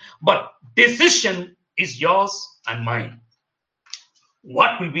 Hallelujah. But decision is yours and mine.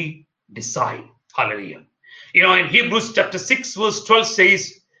 What will we decide? Hallelujah. You know, in Hebrews chapter 6 verse 12 says,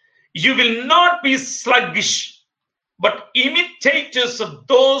 you will not be sluggish, but imitators of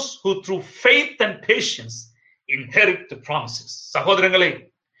those who through faith and patience inherit the promises. സഹോദരങ്ങളെ,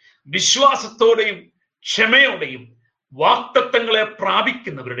 വിശ്വാസത്തോടെയും ക്ഷമയോടെയും വാഗ്ദത്തങ്ങളെ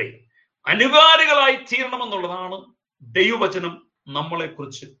പ്രാപിക്കുന്നവരുടെ അനുകാരികളായി തീരണമെന്നുള്ളതാണ് ദൈവവചനം നമ്മളെ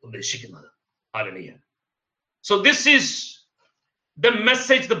കുറിച്ച് ഉദ്ദേശിക്കുന്നത്. Hallelujah. So this is the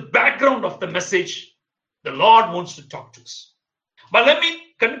message, the background of the message the Lord wants to talk to us. But let me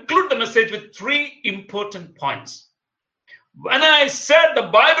conclude the message with 3 important points. When I said the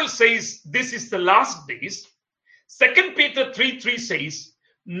Bible says this is the last days, 2 Peter 3:3 says,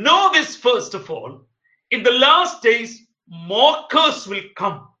 know this first of all, in the last days mockers will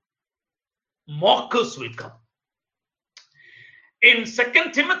come. Mockers will come. In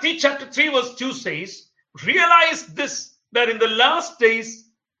 2 Timothy chapter 3 verse 2 says, realize this, that in the last days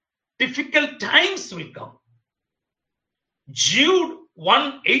difficult times will come. Jude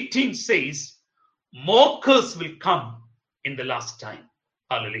 1:18 says, mockers will come in the last time.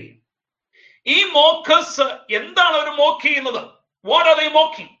 Hallelujah. ഈ mockers എന്താണ് അവർ mock ചെയ്യുന്നത്? What are they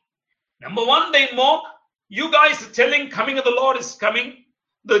mocking? Number 1, they mock, you guys are telling coming of the Lord is coming,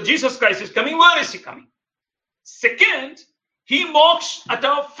 the Jesus Christ is coming. Where is he coming? Second, he mocks at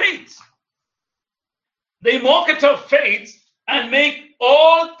our faith. They mock at our faith and make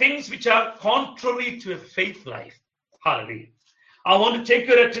all things which are contrary to a faith life. Hallelujah. I want to take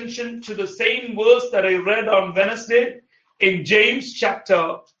your attention to the same verse that I read on Wednesday in Jude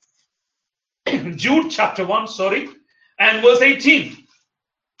chapter 1, and verse 18.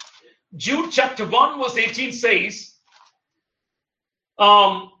 Jude chapter 1 verse 18 says,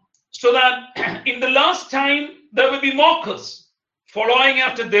 so that in the last time there will be mockers, following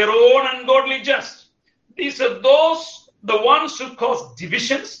after their own ungodly lust. These are the ones who cause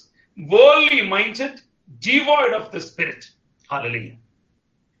divisions, worldly minded, devoid of the Spirit. Hallelujah.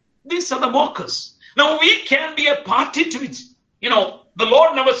 These are the mockers. Now we can be a party to it. You know, the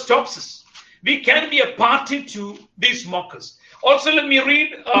Lord never stops us. We can be a party to these mockers. Also, let me read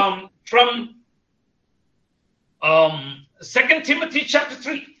from 2 Timothy chapter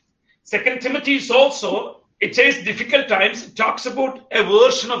 3. 2 Timothy is also, it says difficult times. It talks about a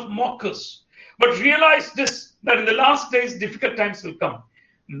version of mockers. But realize this, that in the last days difficult times will come.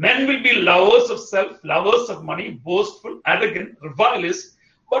 Men will be lovers of self, lovers of money, boastful, arrogant, revilers.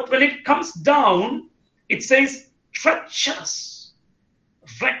 But when it comes down, it says treacherous,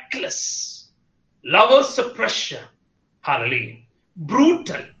 reckless, lovers of pressure, hallelujah,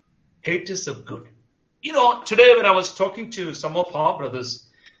 brutal, haters of good. You know, today when I was talking to some of our brothers,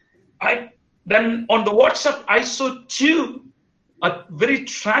 then on the WhatsApp, I saw two very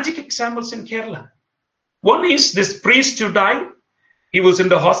tragic examples in Kerala. One is this priest who died. He was in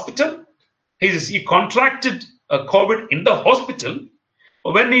the hospital. He contracted COVID in the hospital.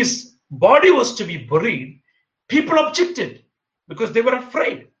 When his body was to be buried, people objected because they were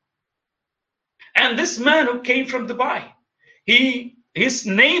afraid. And this man who came from Dubai, his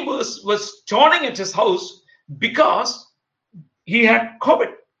neighbors were storming at his house because he had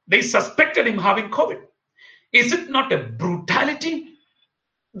COVID. They suspected him having COVID. Is it not a brutality?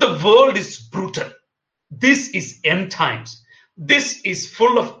 The world is brutal. This is end times. This is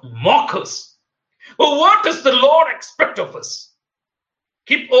full of mockers. But what does the Lord expect of us?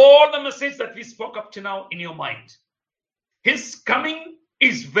 Keep all the message that we spoke up to now in your mind. His coming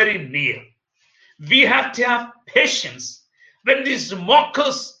is very near. We have to have patience when these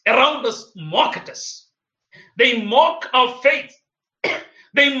mockers around us mock at us. They mock our faith.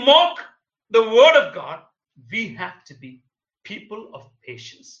 They mock the word of God. We have to be people of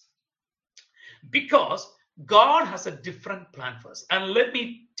patience, because God has a different plan for us. And let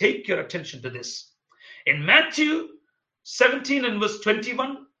me take your attention to this. In Matthew 17 and verse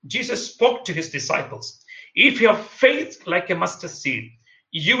 21, Jesus spoke to his disciples. If you have faith like a mustard seed,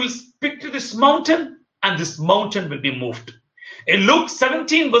 you will speak to this mountain and this mountain will be moved. In Luke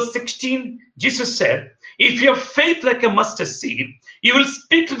 17 verse 16, Jesus said, if you have faith like a mustard seed, you will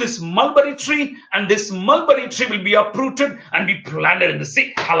speak to this mulberry tree and this mulberry tree will be uprooted and be planted in the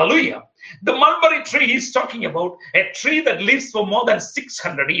sea. Hallelujah. The mulberry tree he's talking about, a tree that lives for more than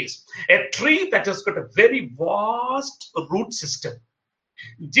 600 years, a tree that has got a very vast root system.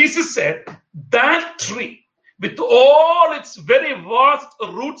 Jesus said that tree, with all its very vast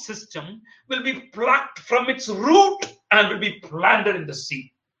root system, will be plucked from its root and will be planted in the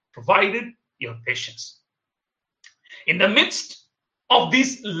sea, provided you have patience. In the midst of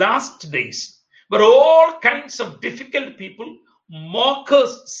these last days, where all kinds of difficult people,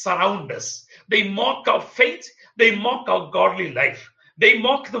 mockers surround us. They mock our faith. They mock our godly life. They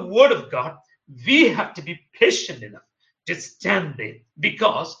mock the word of God. We have to be patient enough to stand there,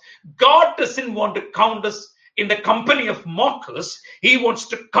 because God doesn't want to count us in the company of mockers. He wants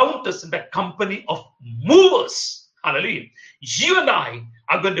to count us in the company of movers. Hallelujah. You and I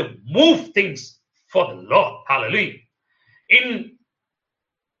are going to move things for the Lord. Hallelujah. In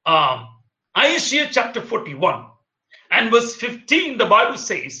Isaiah chapter 41 and verse 15, the Bible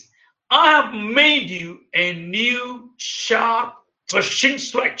says, I have made you a new sharp threshing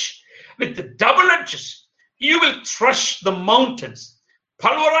sledge with the double edges. You will thresh the mountains,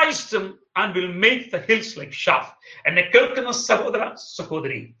 pulverize them, and will make the hills like chaff. എന്നെ കേൾക്കുന്ന സഹോദര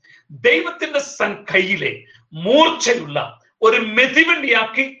സഹോദരി, ദൈവത്തിന്റെ കയ്യിലെ മൂർച്ചയുള്ള ഒരു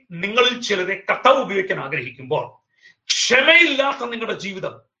മെതിവണ്ടിയാക്കി നിങ്ങളിൽ ചിലരെ കർത്താവ് ഉപയോഗിക്കാൻ ആഗ്രഹിക്കുമ്പോൾ, ക്ഷമയില്ലാത്ത നിങ്ങളുടെ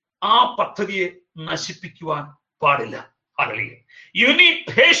ജീവിതം ആ പദ്ധതിയെ നശിപ്പിക്കുവാൻ പാടില്ല. Hallelujah. You need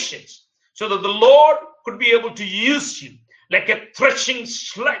patience so that the Lord could be able to use you like a threshing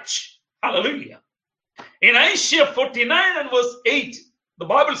sledge. Hallelujah. In Isaiah 49 and verse 8, the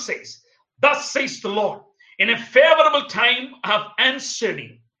Bible says, thus says the Lord, in a favorable time I have answered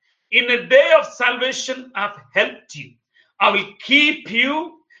you. In a day of salvation I have helped you. I will keep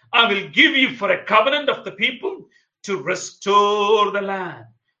you. I will give you for a covenant of the people to restore the land,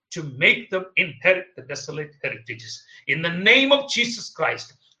 to make them inherit the desolate heritages. In the name of Jesus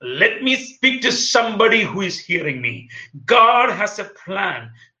Christ, let me speak to somebody who is hearing me. God has a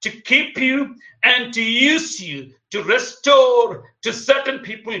plan to keep you and to use you to restore to certain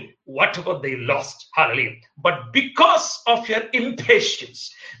people whatever they lost. Hallelujah. But because of your impatience,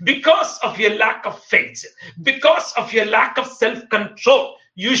 because of your lack of faith, because of your lack of self-control,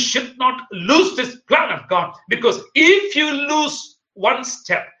 you should not lose this plan of God. Because if you lose one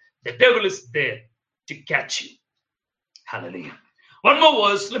step, the devil is there to catch you. Hallelujah. One more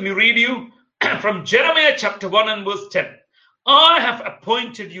verse, let me read you from Jeremiah chapter 1 and verse 10. I have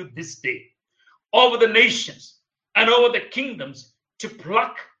appointed you this day over the nations and over the kingdoms to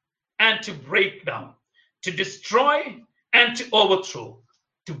pluck and to break down, to destroy and to overthrow,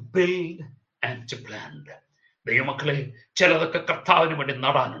 to build and to plant. ദൈവമക്കളെ, ചിലതൊക്കെ കർത്താവിന് വേണ്ടി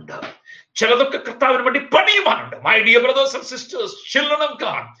നടാനുണ്ട്, ചിലതൊക്കെ കർത്താവിന് വേണ്ടി പണിയുവാനുണ്ട്. My dear brothers and sisters, children of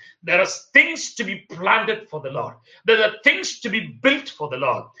God, there are things to be planted for the Lord. There are things to be built for the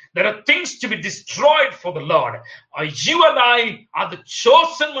Lord. There are things to be destroyed for the Lord. You and I are the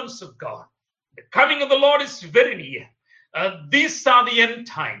chosen ones of God. The coming of the Lord is very near. These are the end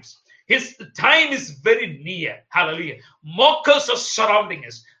times. His time is very near. Hallelujah. Mockers are surrounding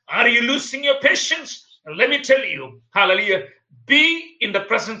us. Are you losing your patience? Let me tell you, hallelujah, be in the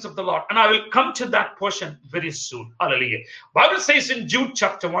presence of the Lord. And I will come to that portion very soon. Hallelujah. Bible says in Jude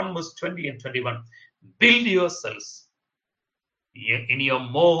chapter 1 verse 20 and 21, build yourselves in your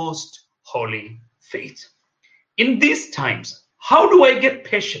most holy faith. In these times, how do I get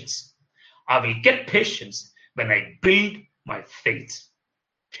patience? I will get patience when I build my faith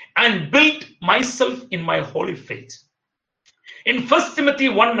and build myself in my holy faith. In 1 Timothy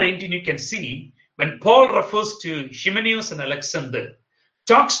 1:19, you can see when Paul refers to Hymenaeus and Alexander,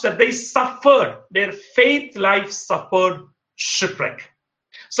 talks that they suffered, their faith life suffered shipwreck.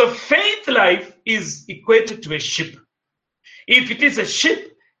 So faith life is equated to a ship. If it is a ship,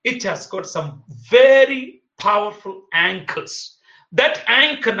 it has got some very powerful anchors. That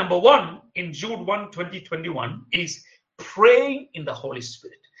anchor number 1 in Jude 1:20-21 is praying in the Holy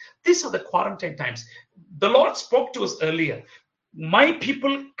Spirit. These are the quarantine times. The Lord spoke to us earlier. My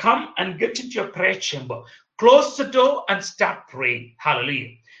people, come and get into your prayer chamber, close the door and start praying.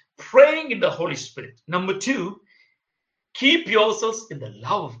 Hallelujah. Praying in the Holy Spirit. Number 2, keep yourselves in the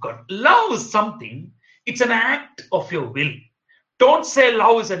love of God. Love is something, it's an act of your will. Don't say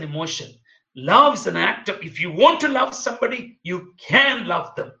love is an emotion. Love is an act of, if you want to love somebody, you can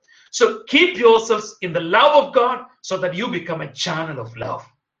love them. So keep yourselves in the love of God so that you become a channel of love.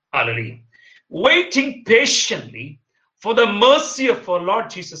 Hallelujah. Waiting patiently for the mercy of our Lord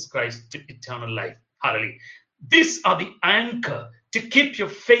Jesus Christ to eternal life. Hallelujah. These are the anchor to keep your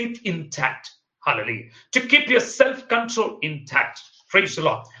faith intact. Hallelujah. To keep your self-control intact. Praise the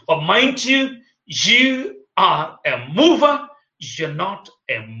Lord. But mind you, you are a mover. You're not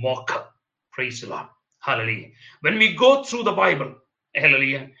a mocker. Praise the Lord. Hallelujah. When we go through the Bible,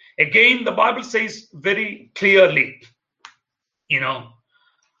 hallelujah, again, the Bible says very clearly, in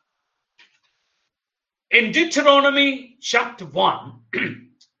Deuteronomy chapter 1,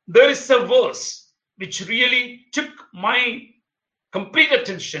 there is a verse which really took my complete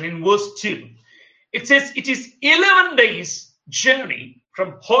attention in verse 2. It says, it is 11 days journey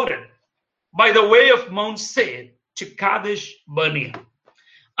from Horeb by the way of Mount Seir to Kadesh Barnea.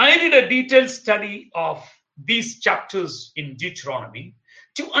 I did a detailed study of these chapters in Deuteronomy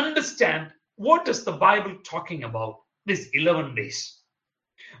to understand what is the Bible talking about these 11 days.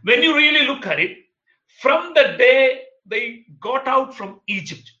 When you really look at it, from the day they got out from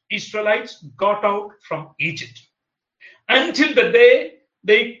Egypt, Israelites got out from Egypt, until the day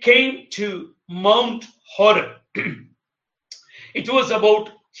they came to Mount Horeb, it was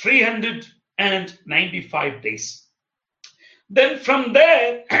about 395 days. Then from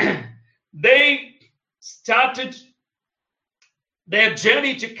there, they started their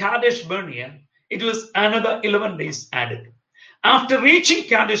journey to Kadesh Barnea. It was another 11 days added. After reaching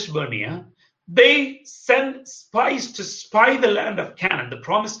Kadesh Barnea, they sent spies to spy the land of Canaan, the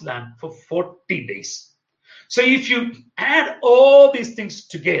promised land, for 40 days. So if you add all these things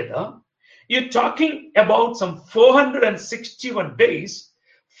together, you're talking about some 461 days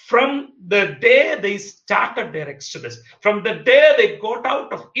from the day they started their exodus. From the day they got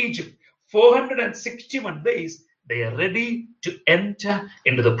out of Egypt, 461 days, they are ready to enter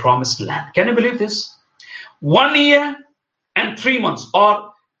into the promised land. Can you believe this? 1 year and 3 months,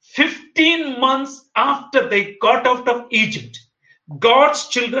 or 15 months after they got out of Egypt, God's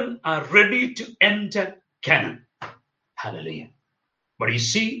children are ready to enter Canaan. Hallelujah. But you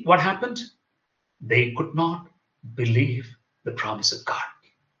see what happened? They could not believe the promise of God.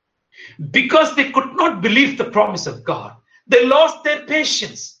 Because they could not believe the promise of God, they lost their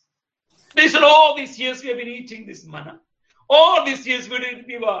patience. They said, all these years we have been eating this manna. All these years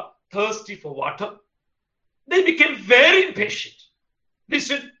we were thirsty for water. They became very impatient. They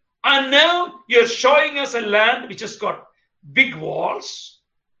said, and now you're showing us a land which has got big walls,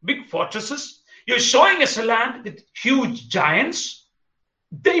 big fortresses. You're showing us a land with huge giants.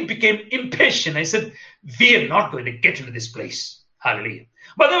 They became impatient. I said, we are not going to get into this place. Hallelujah.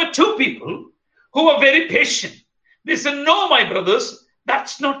 But there were 2 people who were very patient. They said, no, my brothers,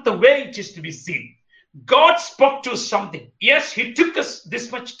 that's not the way it is to be seen. God spoke to us something. Yes, he took us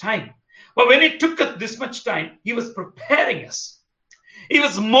this much time. But when he took us this much time, he was preparing us. He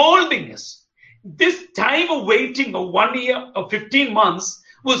was molding us. This time of waiting of 1 year or 15 months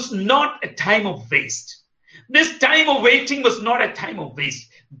was not a time of waste. This time of waiting was not a time of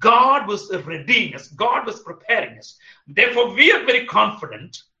waste. God was readying us. God was preparing us. Therefore, we are very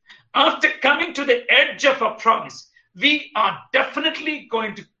confident. After coming to the edge of a promise, we are definitely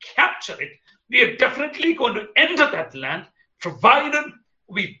going to capture it. We are definitely going to enter that land, provided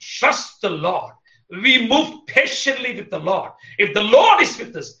we trust the Lord. We move patiently with the Lord. If the Lord is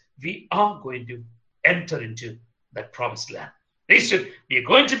with us, we are going to enter into that promised land. They said, we are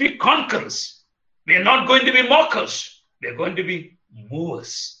going to be conquerors. We are not going to be mockers. We are going to be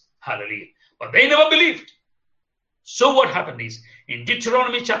movers. Hallelujah. But they never believed. So what happened is, in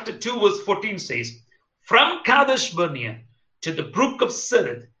Deuteronomy chapter 2 verse 14 says, from Kadesh Barnea to the brook of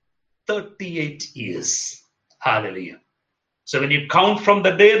Sereth, 38 years. Hallelujah. So when you count from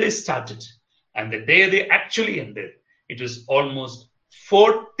the day they started and the day they actually ended, it was almost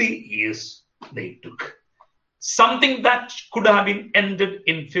 40 years they took. Something that could have been ended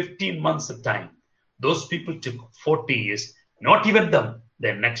in 15 months of time. Those people took 40 years, not even them,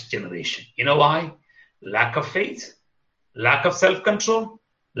 their next generation. You know why? Lack of faith, lack of self-control,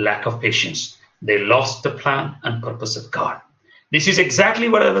 lack of patience. They lost the plan and purpose of God. This is exactly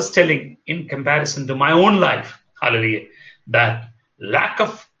what I was telling in comparison to my own life. Hallelujah. That lack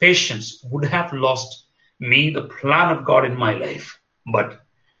of patience would have lost me the plan of God in my life. But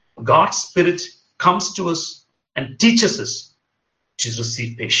God's Spirit comes to us and teaches us to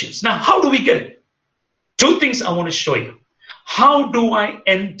receive patience. Now, how do we get it? Two things I want to show you. How do I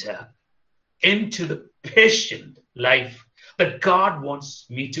enter into the patient life that God wants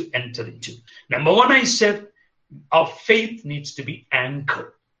me to enter into? Number one, I said our faith needs to be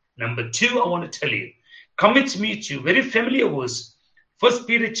anchored. Number two, I want to tell you, commit me to very familiar verse, 1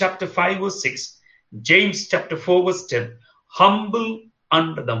 Peter chapter 5 verse 6, James chapter 4 verse 10, humble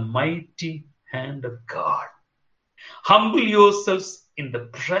under the mighty hand of God. Humble yourselves in the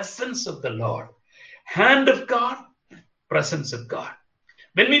presence of the Lord. Hand of God, presence of God.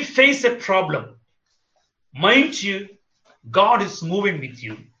 When we face a problem, mind you, God is moving with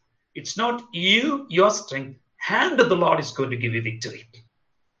you. It's not you, your strength. Hand of the Lord is going to give you victory.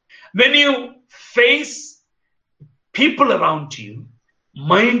 When you face people around you,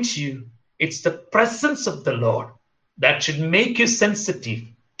 mind you, it's the presence of the Lord that should make you sensitive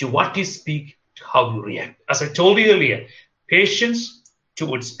to what you speak, to how you react. As I told you earlier, patience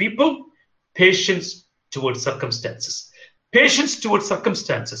towards people, patience towards circumstances. Patience towards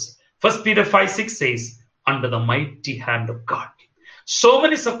circumstances. 1 Peter 5:6 says, under the mighty hand of God. So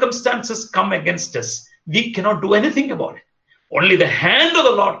many circumstances come against us. We cannot do anything about it. Only the hand of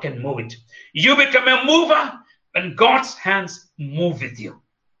the Lord can move it. You become a mover when God's hands move with you.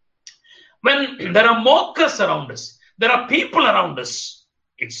 When there are mockers around us, there are people around us,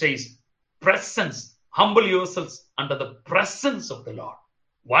 it says, presence, humble yourselves under the presence of the Lord.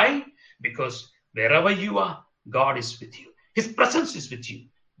 Why? Because wherever you are, God is with you. His presence is with you.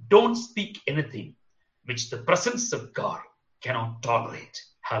 Don't speak anything which the presence of God cannot tolerate.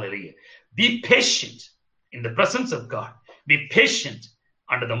 Hallelujah. Be patient in the presence of God. Be patient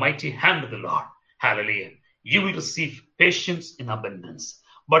under the mighty hand of the Lord. Hallelujah. You will receive patience in abundance.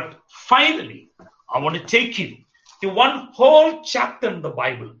 But finally, I want to take you to one whole chapter in the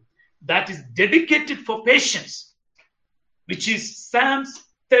Bible that is dedicated for patience, which is Psalms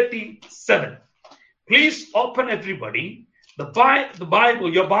 37. Please open, everybody, the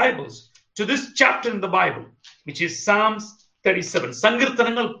Bible, your Bibles, to this chapter in the Bible, which is Psalms 37.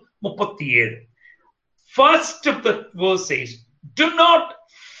 Sankirtanangal 37. First of the verse says, do not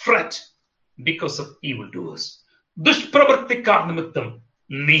fret because of evildoers. Dushpravartikar nimittam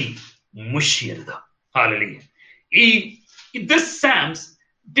nee mushirda. Hallelujah. This Psalms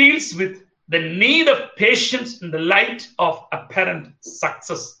deals with the need of patience in the light of apparent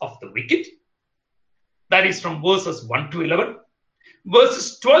success of the wicked. That is from verses 1 to 11.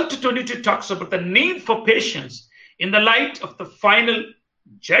 Verses 12 to 22 talks about the need for patience in the light of the final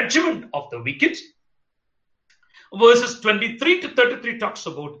judgment of the wicked. Verses 23 to 33 talks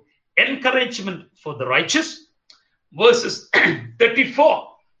about encouragement for the righteous. Verses 34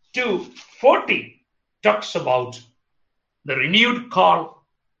 to 40 talks about the renewed call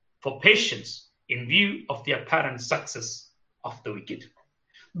for patience in view of the apparent success of the wicked.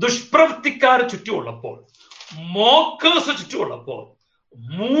 ദുഷ്പ്രവൃത്തിക്കാർ ചുറ്റുമുള്ളപ്പോൾ, mockers ചുറ്റുമുള്ളപ്പോൾ,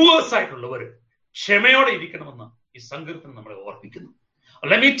 movers ആയിട്ടുള്ളവർ ക്ഷമയോടെ ഇരിക്കണമെന്ന് ഈ സങ്കീർത്തനം നമ്മളെ ഓർപ്പിക്കുന്നു.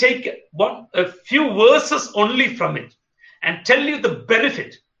 Let me take a few verses only from it and tell you the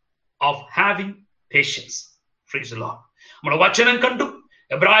benefit of having patience. Praise the Lord. നമ്മൾ വചനം കണ്ടു.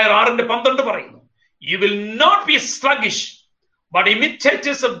 എബ്രായർ 6:12 പറയുന്നു, you will not be sluggish, but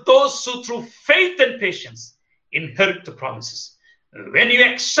imitators of those who through faith and patience inherit the promises. When you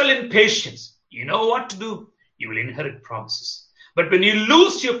excel in patience, you know what to do. you will inherit promises. But when you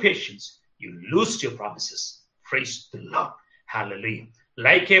lose your patience, you lose your promises. Praise the Lord. Hallelujah.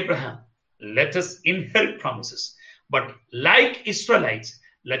 Like Abraham, let us inherit promises. But like Israelites,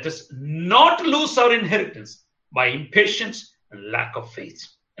 let us not lose our inheritance by impatience and lack of faith.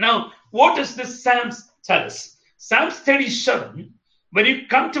 Now, what does this Psalms tell us? Psalms 37, when you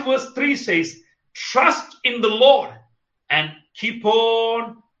come to verse 3, says, trust in the Lord and keep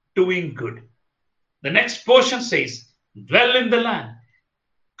on doing good. The next portion says, dwell in the land,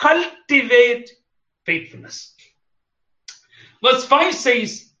 cultivate faithfulness. Verse 5 says,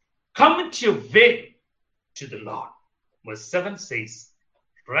 commit your way to the Lord. Verse 7 says,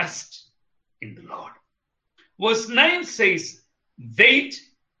 rest in the Lord. Verse 9 says, wait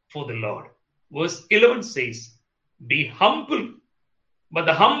for the Lord. Verse 11 says, be humble, but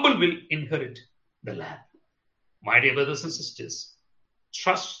the humble will inherit the land. My dear brothers and sisters,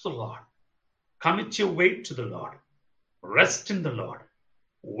 trust the Lord. Commit your way to the Lord. Rest in the Lord.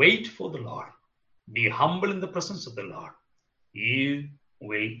 Wait for the Lord. Be humble in the presence of the Lord. You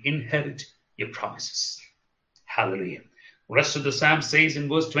will inherit your promises. Hallelujah. The rest of the psalm says in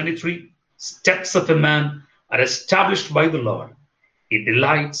verse 23, steps of a man are established by the Lord. He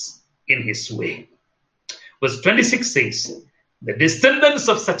delights in his way. Verse 26 says, the descendants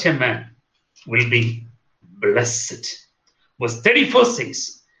of such a man will be blessed. Verse 34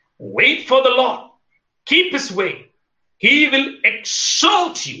 says, wait for the Lord. Keep his way. He will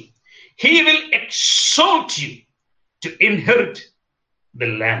exalt you. He will exalt you to inherit the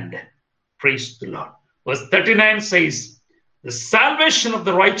land. Praise the Lord. Verse 39 says, the salvation of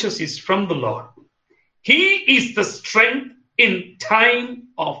the righteous is from the Lord. He is the strength in time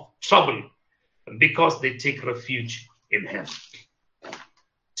of trouble because they take refuge in him.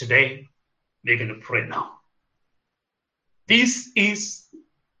 Today, we're going to pray now. This is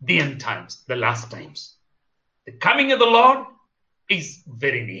the end times, the last times. The coming of the Lord is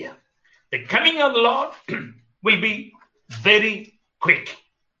very near. The coming of the Lord will be very quick.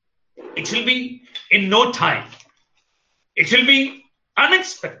 It will be in no time. It will be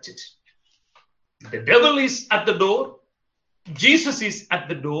unexpected. The devil is at the door. Jesus is at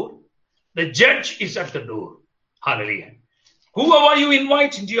the door. The judge is at the door. Hallelujah. Whoever you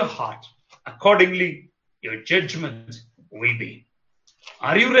invite into your heart, accordingly, your judgment will be.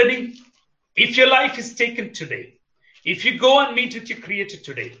 Are you ready? If your life is taken today, if you go and meet with your Creator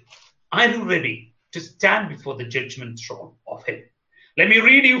today, are you ready to stand before the judgment throne of Him? Let me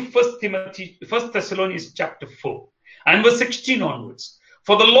read you 1 Thessalonians chapter 4 and verse 16 onwards.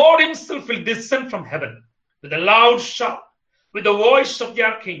 For the Lord himself will descend from heaven with a loud shout, with the voice of the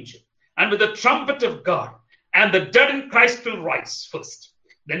archangel, and with the trumpet of God, and the dead in Christ will rise first.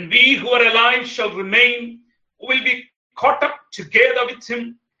 Then we who are alive shall remain, will be caught up together with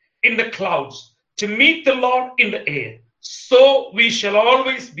him in the clouds to meet the Lord in the air. So we shall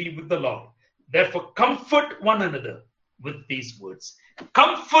always be with the Lord. Therefore, comfort one another with these words.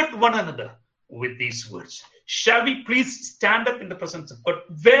 Comfort one another with these words. Shall we please stand up in the presence of God?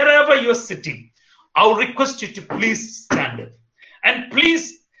 Wherever you are sitting, I'll request you to please stand up. And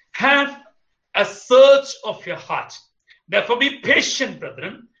please have a search of your heart. Therefore, be patient,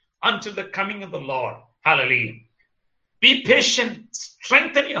 brethren, until the coming of the Lord. Hallelujah. Be patient,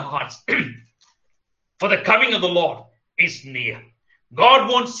 strengthen your hearts, for the coming of the Lord is near. God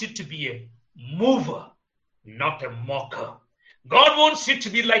wants you to be a mover, not a mocker. God wants you to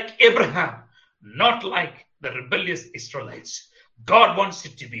be like Abraham, not like the rebellious Israelites. God wants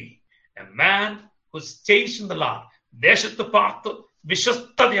you to be a man who stays in the Lord. ദേശത്ത് പാർത്ത്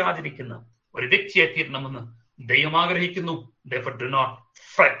വിശ്വസ്തതയാചരിക്കുന്ന ഒരു വ്യക്തിയെ തീരണമെന്ന് ദൈവം ആഗ്രഹിക്കുന്നു. Therefore, do not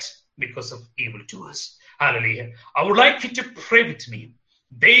fret because of evildoers. Hallelujah. I would like you to pray with me.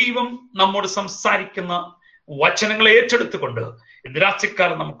 ദൈവം നമ്മോട് സംസാരിക്കുന്ന വചനങ്ങളെ ഏറ്റെടുത്തുകൊണ്ട് ഇന്ന്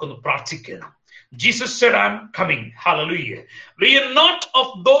രാത്രിക്കാലം നമുക്കൊന്ന് പ്രാർത്ഥിക്കണം. Jesus said, I'm coming. Hallelujah. We are not of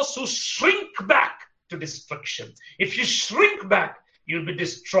those who shrink back to destruction. If you shrink back, you'll be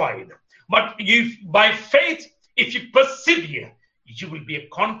destroyed. But if by faith, if you persevere, you will be a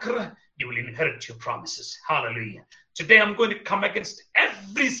conqueror. You will inherit your promises. Hallelujah. Today, I'm going to come against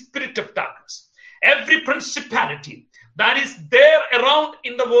every spirit of darkness, every principality that is there around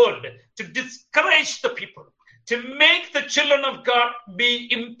in the world to discourage the people, to make the children of God be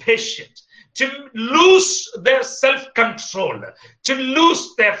impatient, to lose their self-control, to lose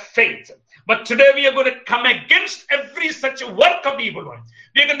their faith. But today we are going to come against every such work of evil one.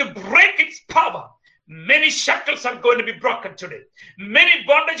 We are going to break its power. Many shackles are going to be broken today. Many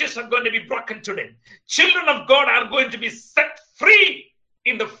bondages are going to be broken today. Children of God are going to be set free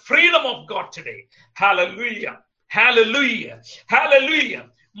in the freedom of God today. Hallelujah. Hallelujah. Hallelujah.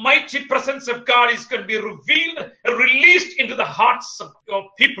 mighty presence of God is going to be revealed, released into the hearts of your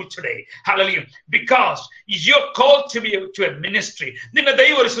people today. Hallelujah. Because you're called to be to a ministry. നിന്നെ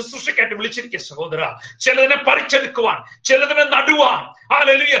ദൈവം ഒരു ശുശ്രൂഷയ്ക്കായിട്ട് വിളിച്ചിരിക്കുക സഹോദര. ചിലതിനെ പറിച്ചെടുക്കുവാൻ, ചിലതിനെ നടുവാൻ,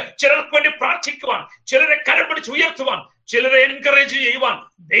 hallelujah, ചിലർക്ക് വേണ്ടി പ്രാർത്ഥിക്കുവാൻ, ചിലരെ കരം പിടിച്ച് ഉയർത്തുവാൻ, ചിലരെ എൻകറേജ് ചെയ്യുവാൻ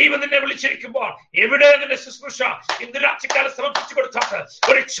ദൈവം നിന്നെ വിളിച്ചിരിക്കുമ്പോൾ എവിടെ നിന്റെ ശുശ്രൂഷ ഇന്ന് രാത്രിക്കാലം സമർപ്പിച്ചു കൊടുത്താൽ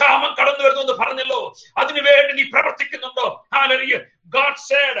ഒരു ക്ഷാമം കടന്നു വരുന്നു എന്ന് പറഞ്ഞല്ലോ, അതിനുവേണ്ടി നീ പ്രവർത്തിക്കുന്നുണ്ടോ? Hallelujah. God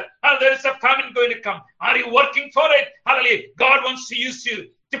said, there is a famine going to come. Are you working for it? Hallelujah. God wants to use you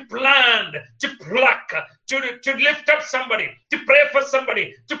to plant, to pluck, to lift up somebody, to pray for somebody,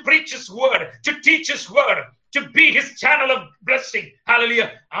 to preach his word, to teach his word, to be his channel of blessing. Hallelujah.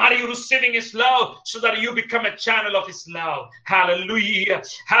 Are you receiving his love so that you become a channel of his love? Hallelujah.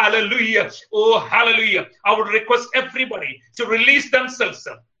 Hallelujah. Oh, hallelujah. I would request everybody to release themselves.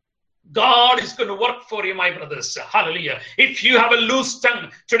 God is going to work for you, my brothers. Hallelujah. If you have a loose tongue,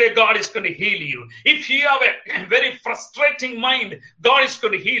 today God is going to heal you. If you have a very frustrating mind, God is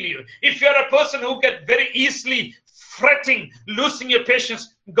going to heal you. If you are a person who gets very easily fretting, losing your patience,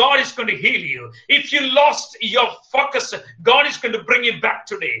 God is going to heal you. If you lost your focus, God is going to bring you back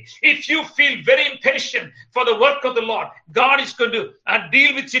today. If you feel very impatient for the work of the Lord, God is going to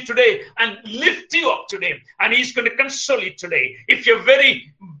deal with you today and lift you up today. And he's going to console you today. If you're very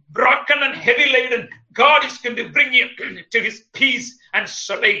broken and heavy laden, God is going to bring you to his peace and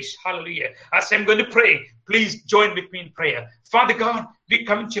solace. Hallelujah. As I'm going to pray, please join with me in prayer. Father God, we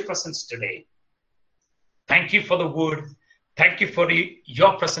come into your presence today. Thank you for the word. Thank you for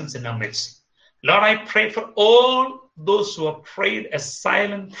your presence in our midst. Lord, I pray for all those who have prayed a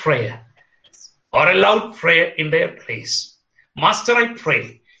silent prayer or a loud prayer in their place. Master, I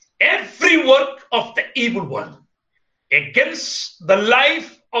pray every work of the evil one against the life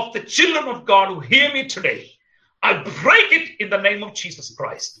of the children of God who hear me today, I break it in the name of Jesus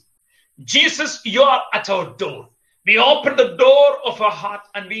Christ. Jesus, you are at our door. We open the door of our heart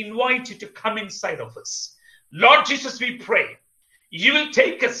and we invite you to come inside of us. Lord Jesus, we pray you will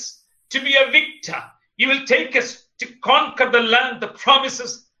take us to be a victor. You will take us to conquer the land, the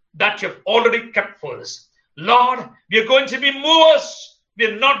promises that you have already kept for us. Lord, we are going to be movers. We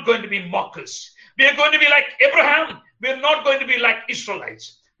are not going to be mockers. We are going to be like Abraham. We are not going to be like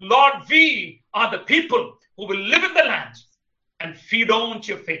Israelites. Lord, we are the people who will live in the land and feed on to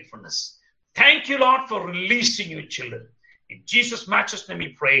your faithfulness. Thank you, Lord, for releasing your children. In Jesus' matchless name we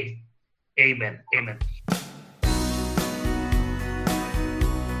pray. Amen. Amen.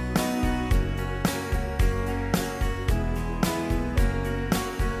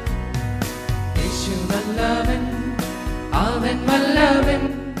 വല്ലവൻ അവൻ വല്ലവൻ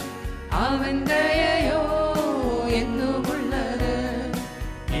അവൻ ദയയോ എന്നുമുള്ളത്.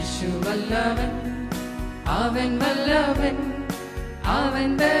 യേശു വല്ലവൻ അവൻ വല്ലവൻ അവൻ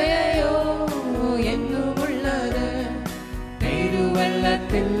ദയയോ എന്നുമുള്ളത്.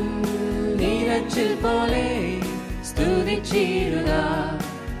 പെരുവെള്ളത്തിൽ നീരച്ചിൽ പോലെ സ്തുതിച്ചിടുക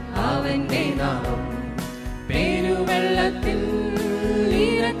അവന്റെ നാമം. പെരുവെള്ളത്തിൽ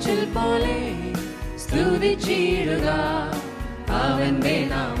നീരച്ചിൽ പോലെ സ്തുതിച്ചിടുക അവന്റെ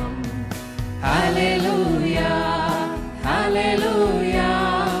നാമം. ഹല്ലേലൂയ ഹല്ലേലൂയ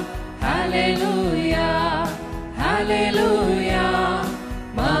ഹല്ലേലൂയ ഹല്ലേലൂയ.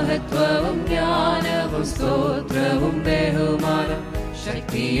 മഹത്വവും ജ്ഞാനവും സ്തോത്രവും ബഹുമാനം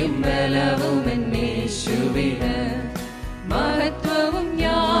ശക്തിയും ബലവും യേശുവിന്. മഹത്വവും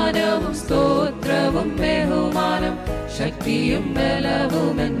ജ്ഞാനവും സ്തോത്രവും ബഹുമാനം ശക്തിയും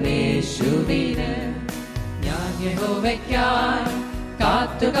ബലവും യേശുവിന്. ഞാൻ യഹോവയ്ക്കായി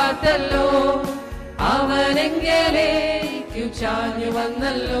കാത്തുകാത്തല്ലോ, അവനെങ്കലേക്കു ചാഞ്ഞു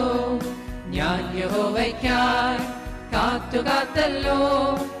വന്നല്ലോ. ഞാൻ യഹോവയ്ക്കായി കാത്തുകാത്തല്ലോ,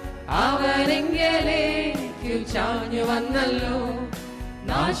 അവനെങ്കലേക്കു ചാഞ്ഞു വന്നല്ലോ.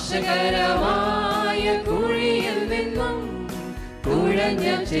 നാശകരമായ കുഴിയിൽ നിന്നും കുഴഞ്ഞ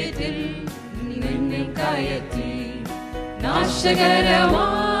ചേറ്റിൽ നിന്നെ കയറ്റി.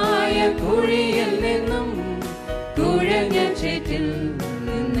 നാശകരമായ കുഴിയിൽ നിന്നും കുഴഞ്ഞ ചേറ്റിൽ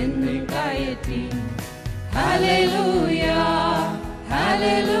നിന്നെ കയറ്റി. ഹല്ലേലൂയ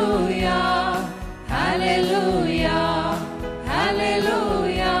ഹല്ലേലൂയ ഹല്ലേലൂയ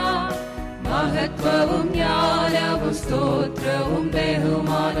ഹല്ലേലൂയ. മഹത്വവും ജ്ഞാനവും സ്തോത്രവും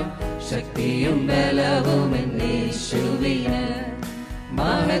ബഹുമാനം ശക്തിയും ബലവും യേശുവിന്.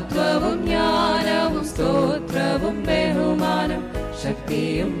 മഹത്വവും ജ്ഞാനവും സ്തോത്രവും ബഹുമാനം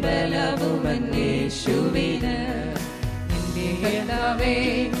ശക്തിയും ബലവും യേശുവിന്. എന്റെ കർത്താവേ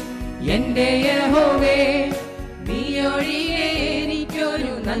എന്റെ യഹോവേ, നീ ഒഴികെ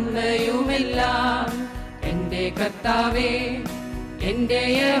എനിക്കൊരു നന്മയുമില്ല. എന്റെ കർത്താവേ എന്റെ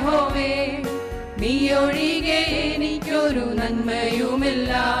യഹോവേ, നീ ഒഴികെ എനിക്കൊരു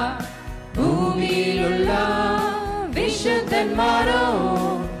നന്മയുമില്ല. ഭൂമിയിലുള്ള വിശുദ്ധന്മാരോ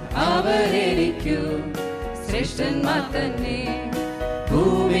അവരെനിക്കു ശ്രേഷ്ഠന്മാർ തന്നെ.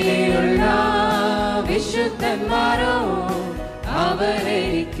 ഭൂമിയിലുള്ള വിശുദ്ധന്മാരോ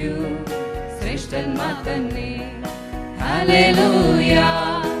അവരെനിക്കു ശ്രേഷ്ഠന്മാർ തന്നെ. ഹല്ലേലൂയ,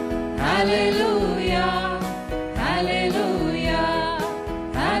 ഹല്ലേലൂയ, ഹല്ലേലൂയ,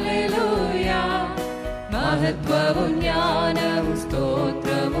 ഹല്ലേലൂയ. മഹത്വവും ജ്ഞാനവും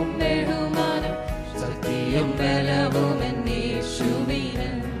സ്തോത്രവും ബഹുമാനം ശക്തിയും ബലവും എന്നേശുവിന്.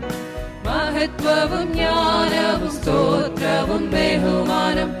 മഹത്വവും ജ്ഞാനവും സ്തോത്രവും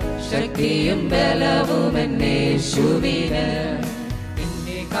ബഹുമാനം ശക്തിയും ബലവും എന്നേശുവിന്.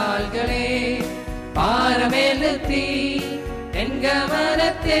 എന്റെ കാൽകളെ പാറമേലെത്തി എൻ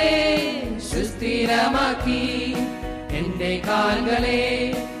ഗമനത്തെ സുസ്ഥിരമാക്കി. എന്റെ കാൽകളെ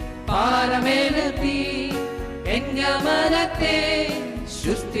പാറമേലെത്തി എൻ ഗമനത്തെ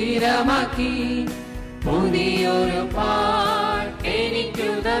സുസ്ഥിരമാക്കി. പുതിയൊരു പാട്ട് എനിക്കു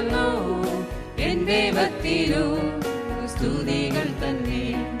തന്നു എൻ ദൈവത്തിനു സ്തുതികൾ തന്നെ.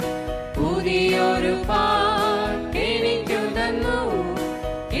 പുതിയൊരു പാട്ട് എനിക്കു തന്നു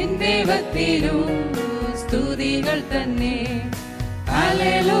എൻ ദൈവത്തിനു സ്തുതികൾ തന്നെ.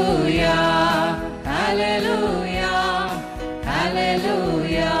 ഹല്ലേലൂയ, ഹല്ലേലൂയ,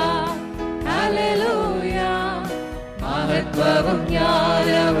 ഹല്ലേലൂയ, ഹല്ലേലൂയ. മഹത്വവും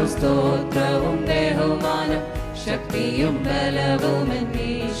ജ്ഞാനവും സ്തോത്രവും ബഹുമാനം ശക്തിയും ബലവും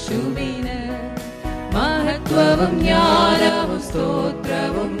എന്നേശുവിന്. മഹത്വവും ജ്ഞാനവും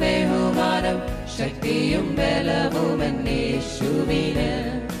സ്തോത്രവും ബഹുമാനം ശക്തിയും ബലവും എന്നേശുവിന്.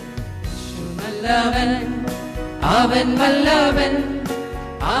 നല്ലവൻ, അവൻ വല്ലവൻ,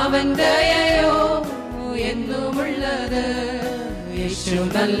 അവൻ ദയയോ എന്നുമുള്ളത്. യേശു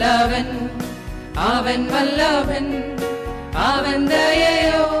നല്ലവൻ, അവൻ വല്ലവൻ, അവൻ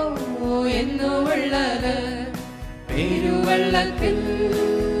ദയയോ എന്നുമുള്ളത്. പെരുവെള്ളത്തിൽ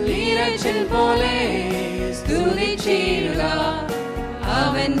ഇരച്ചിൽ പോലെ സ്തുതിച്ചിടുക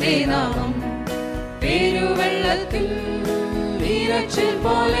അവന്റെ നാമം. പെരുവെള്ളത്തിൽ ഇരച്ചിൽ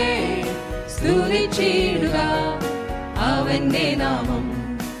പോലെ സ്തുതിച്ചിടുക അവന്റെ നാമം.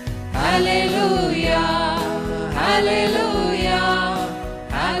 ഹല്ലേലൂയ, ഹല്ലേലൂയ,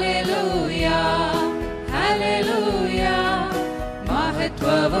 ഹല്ലേലൂയ, ഹല്ലേലൂയ.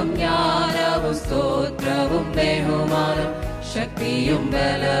 മഹത്വവും ജ്ഞാനവും സ്തോത്രവും ബഹുമാനം ശക്തിയും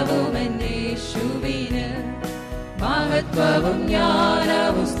ബലവും എന്നേശുവിന്. മഹത്വവും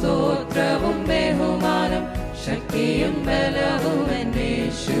ജ്ഞാനവും സ്തോത്രവും ബഹുമാനം ശക്തിയും ബലവും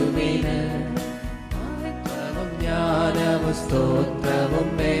എന്നേശുവിന്. മഹത്വവും ജ്ഞാനവും സ്തോത്രവും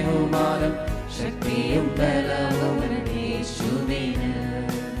ബഹുമാനം ശക്തിയും ബലവും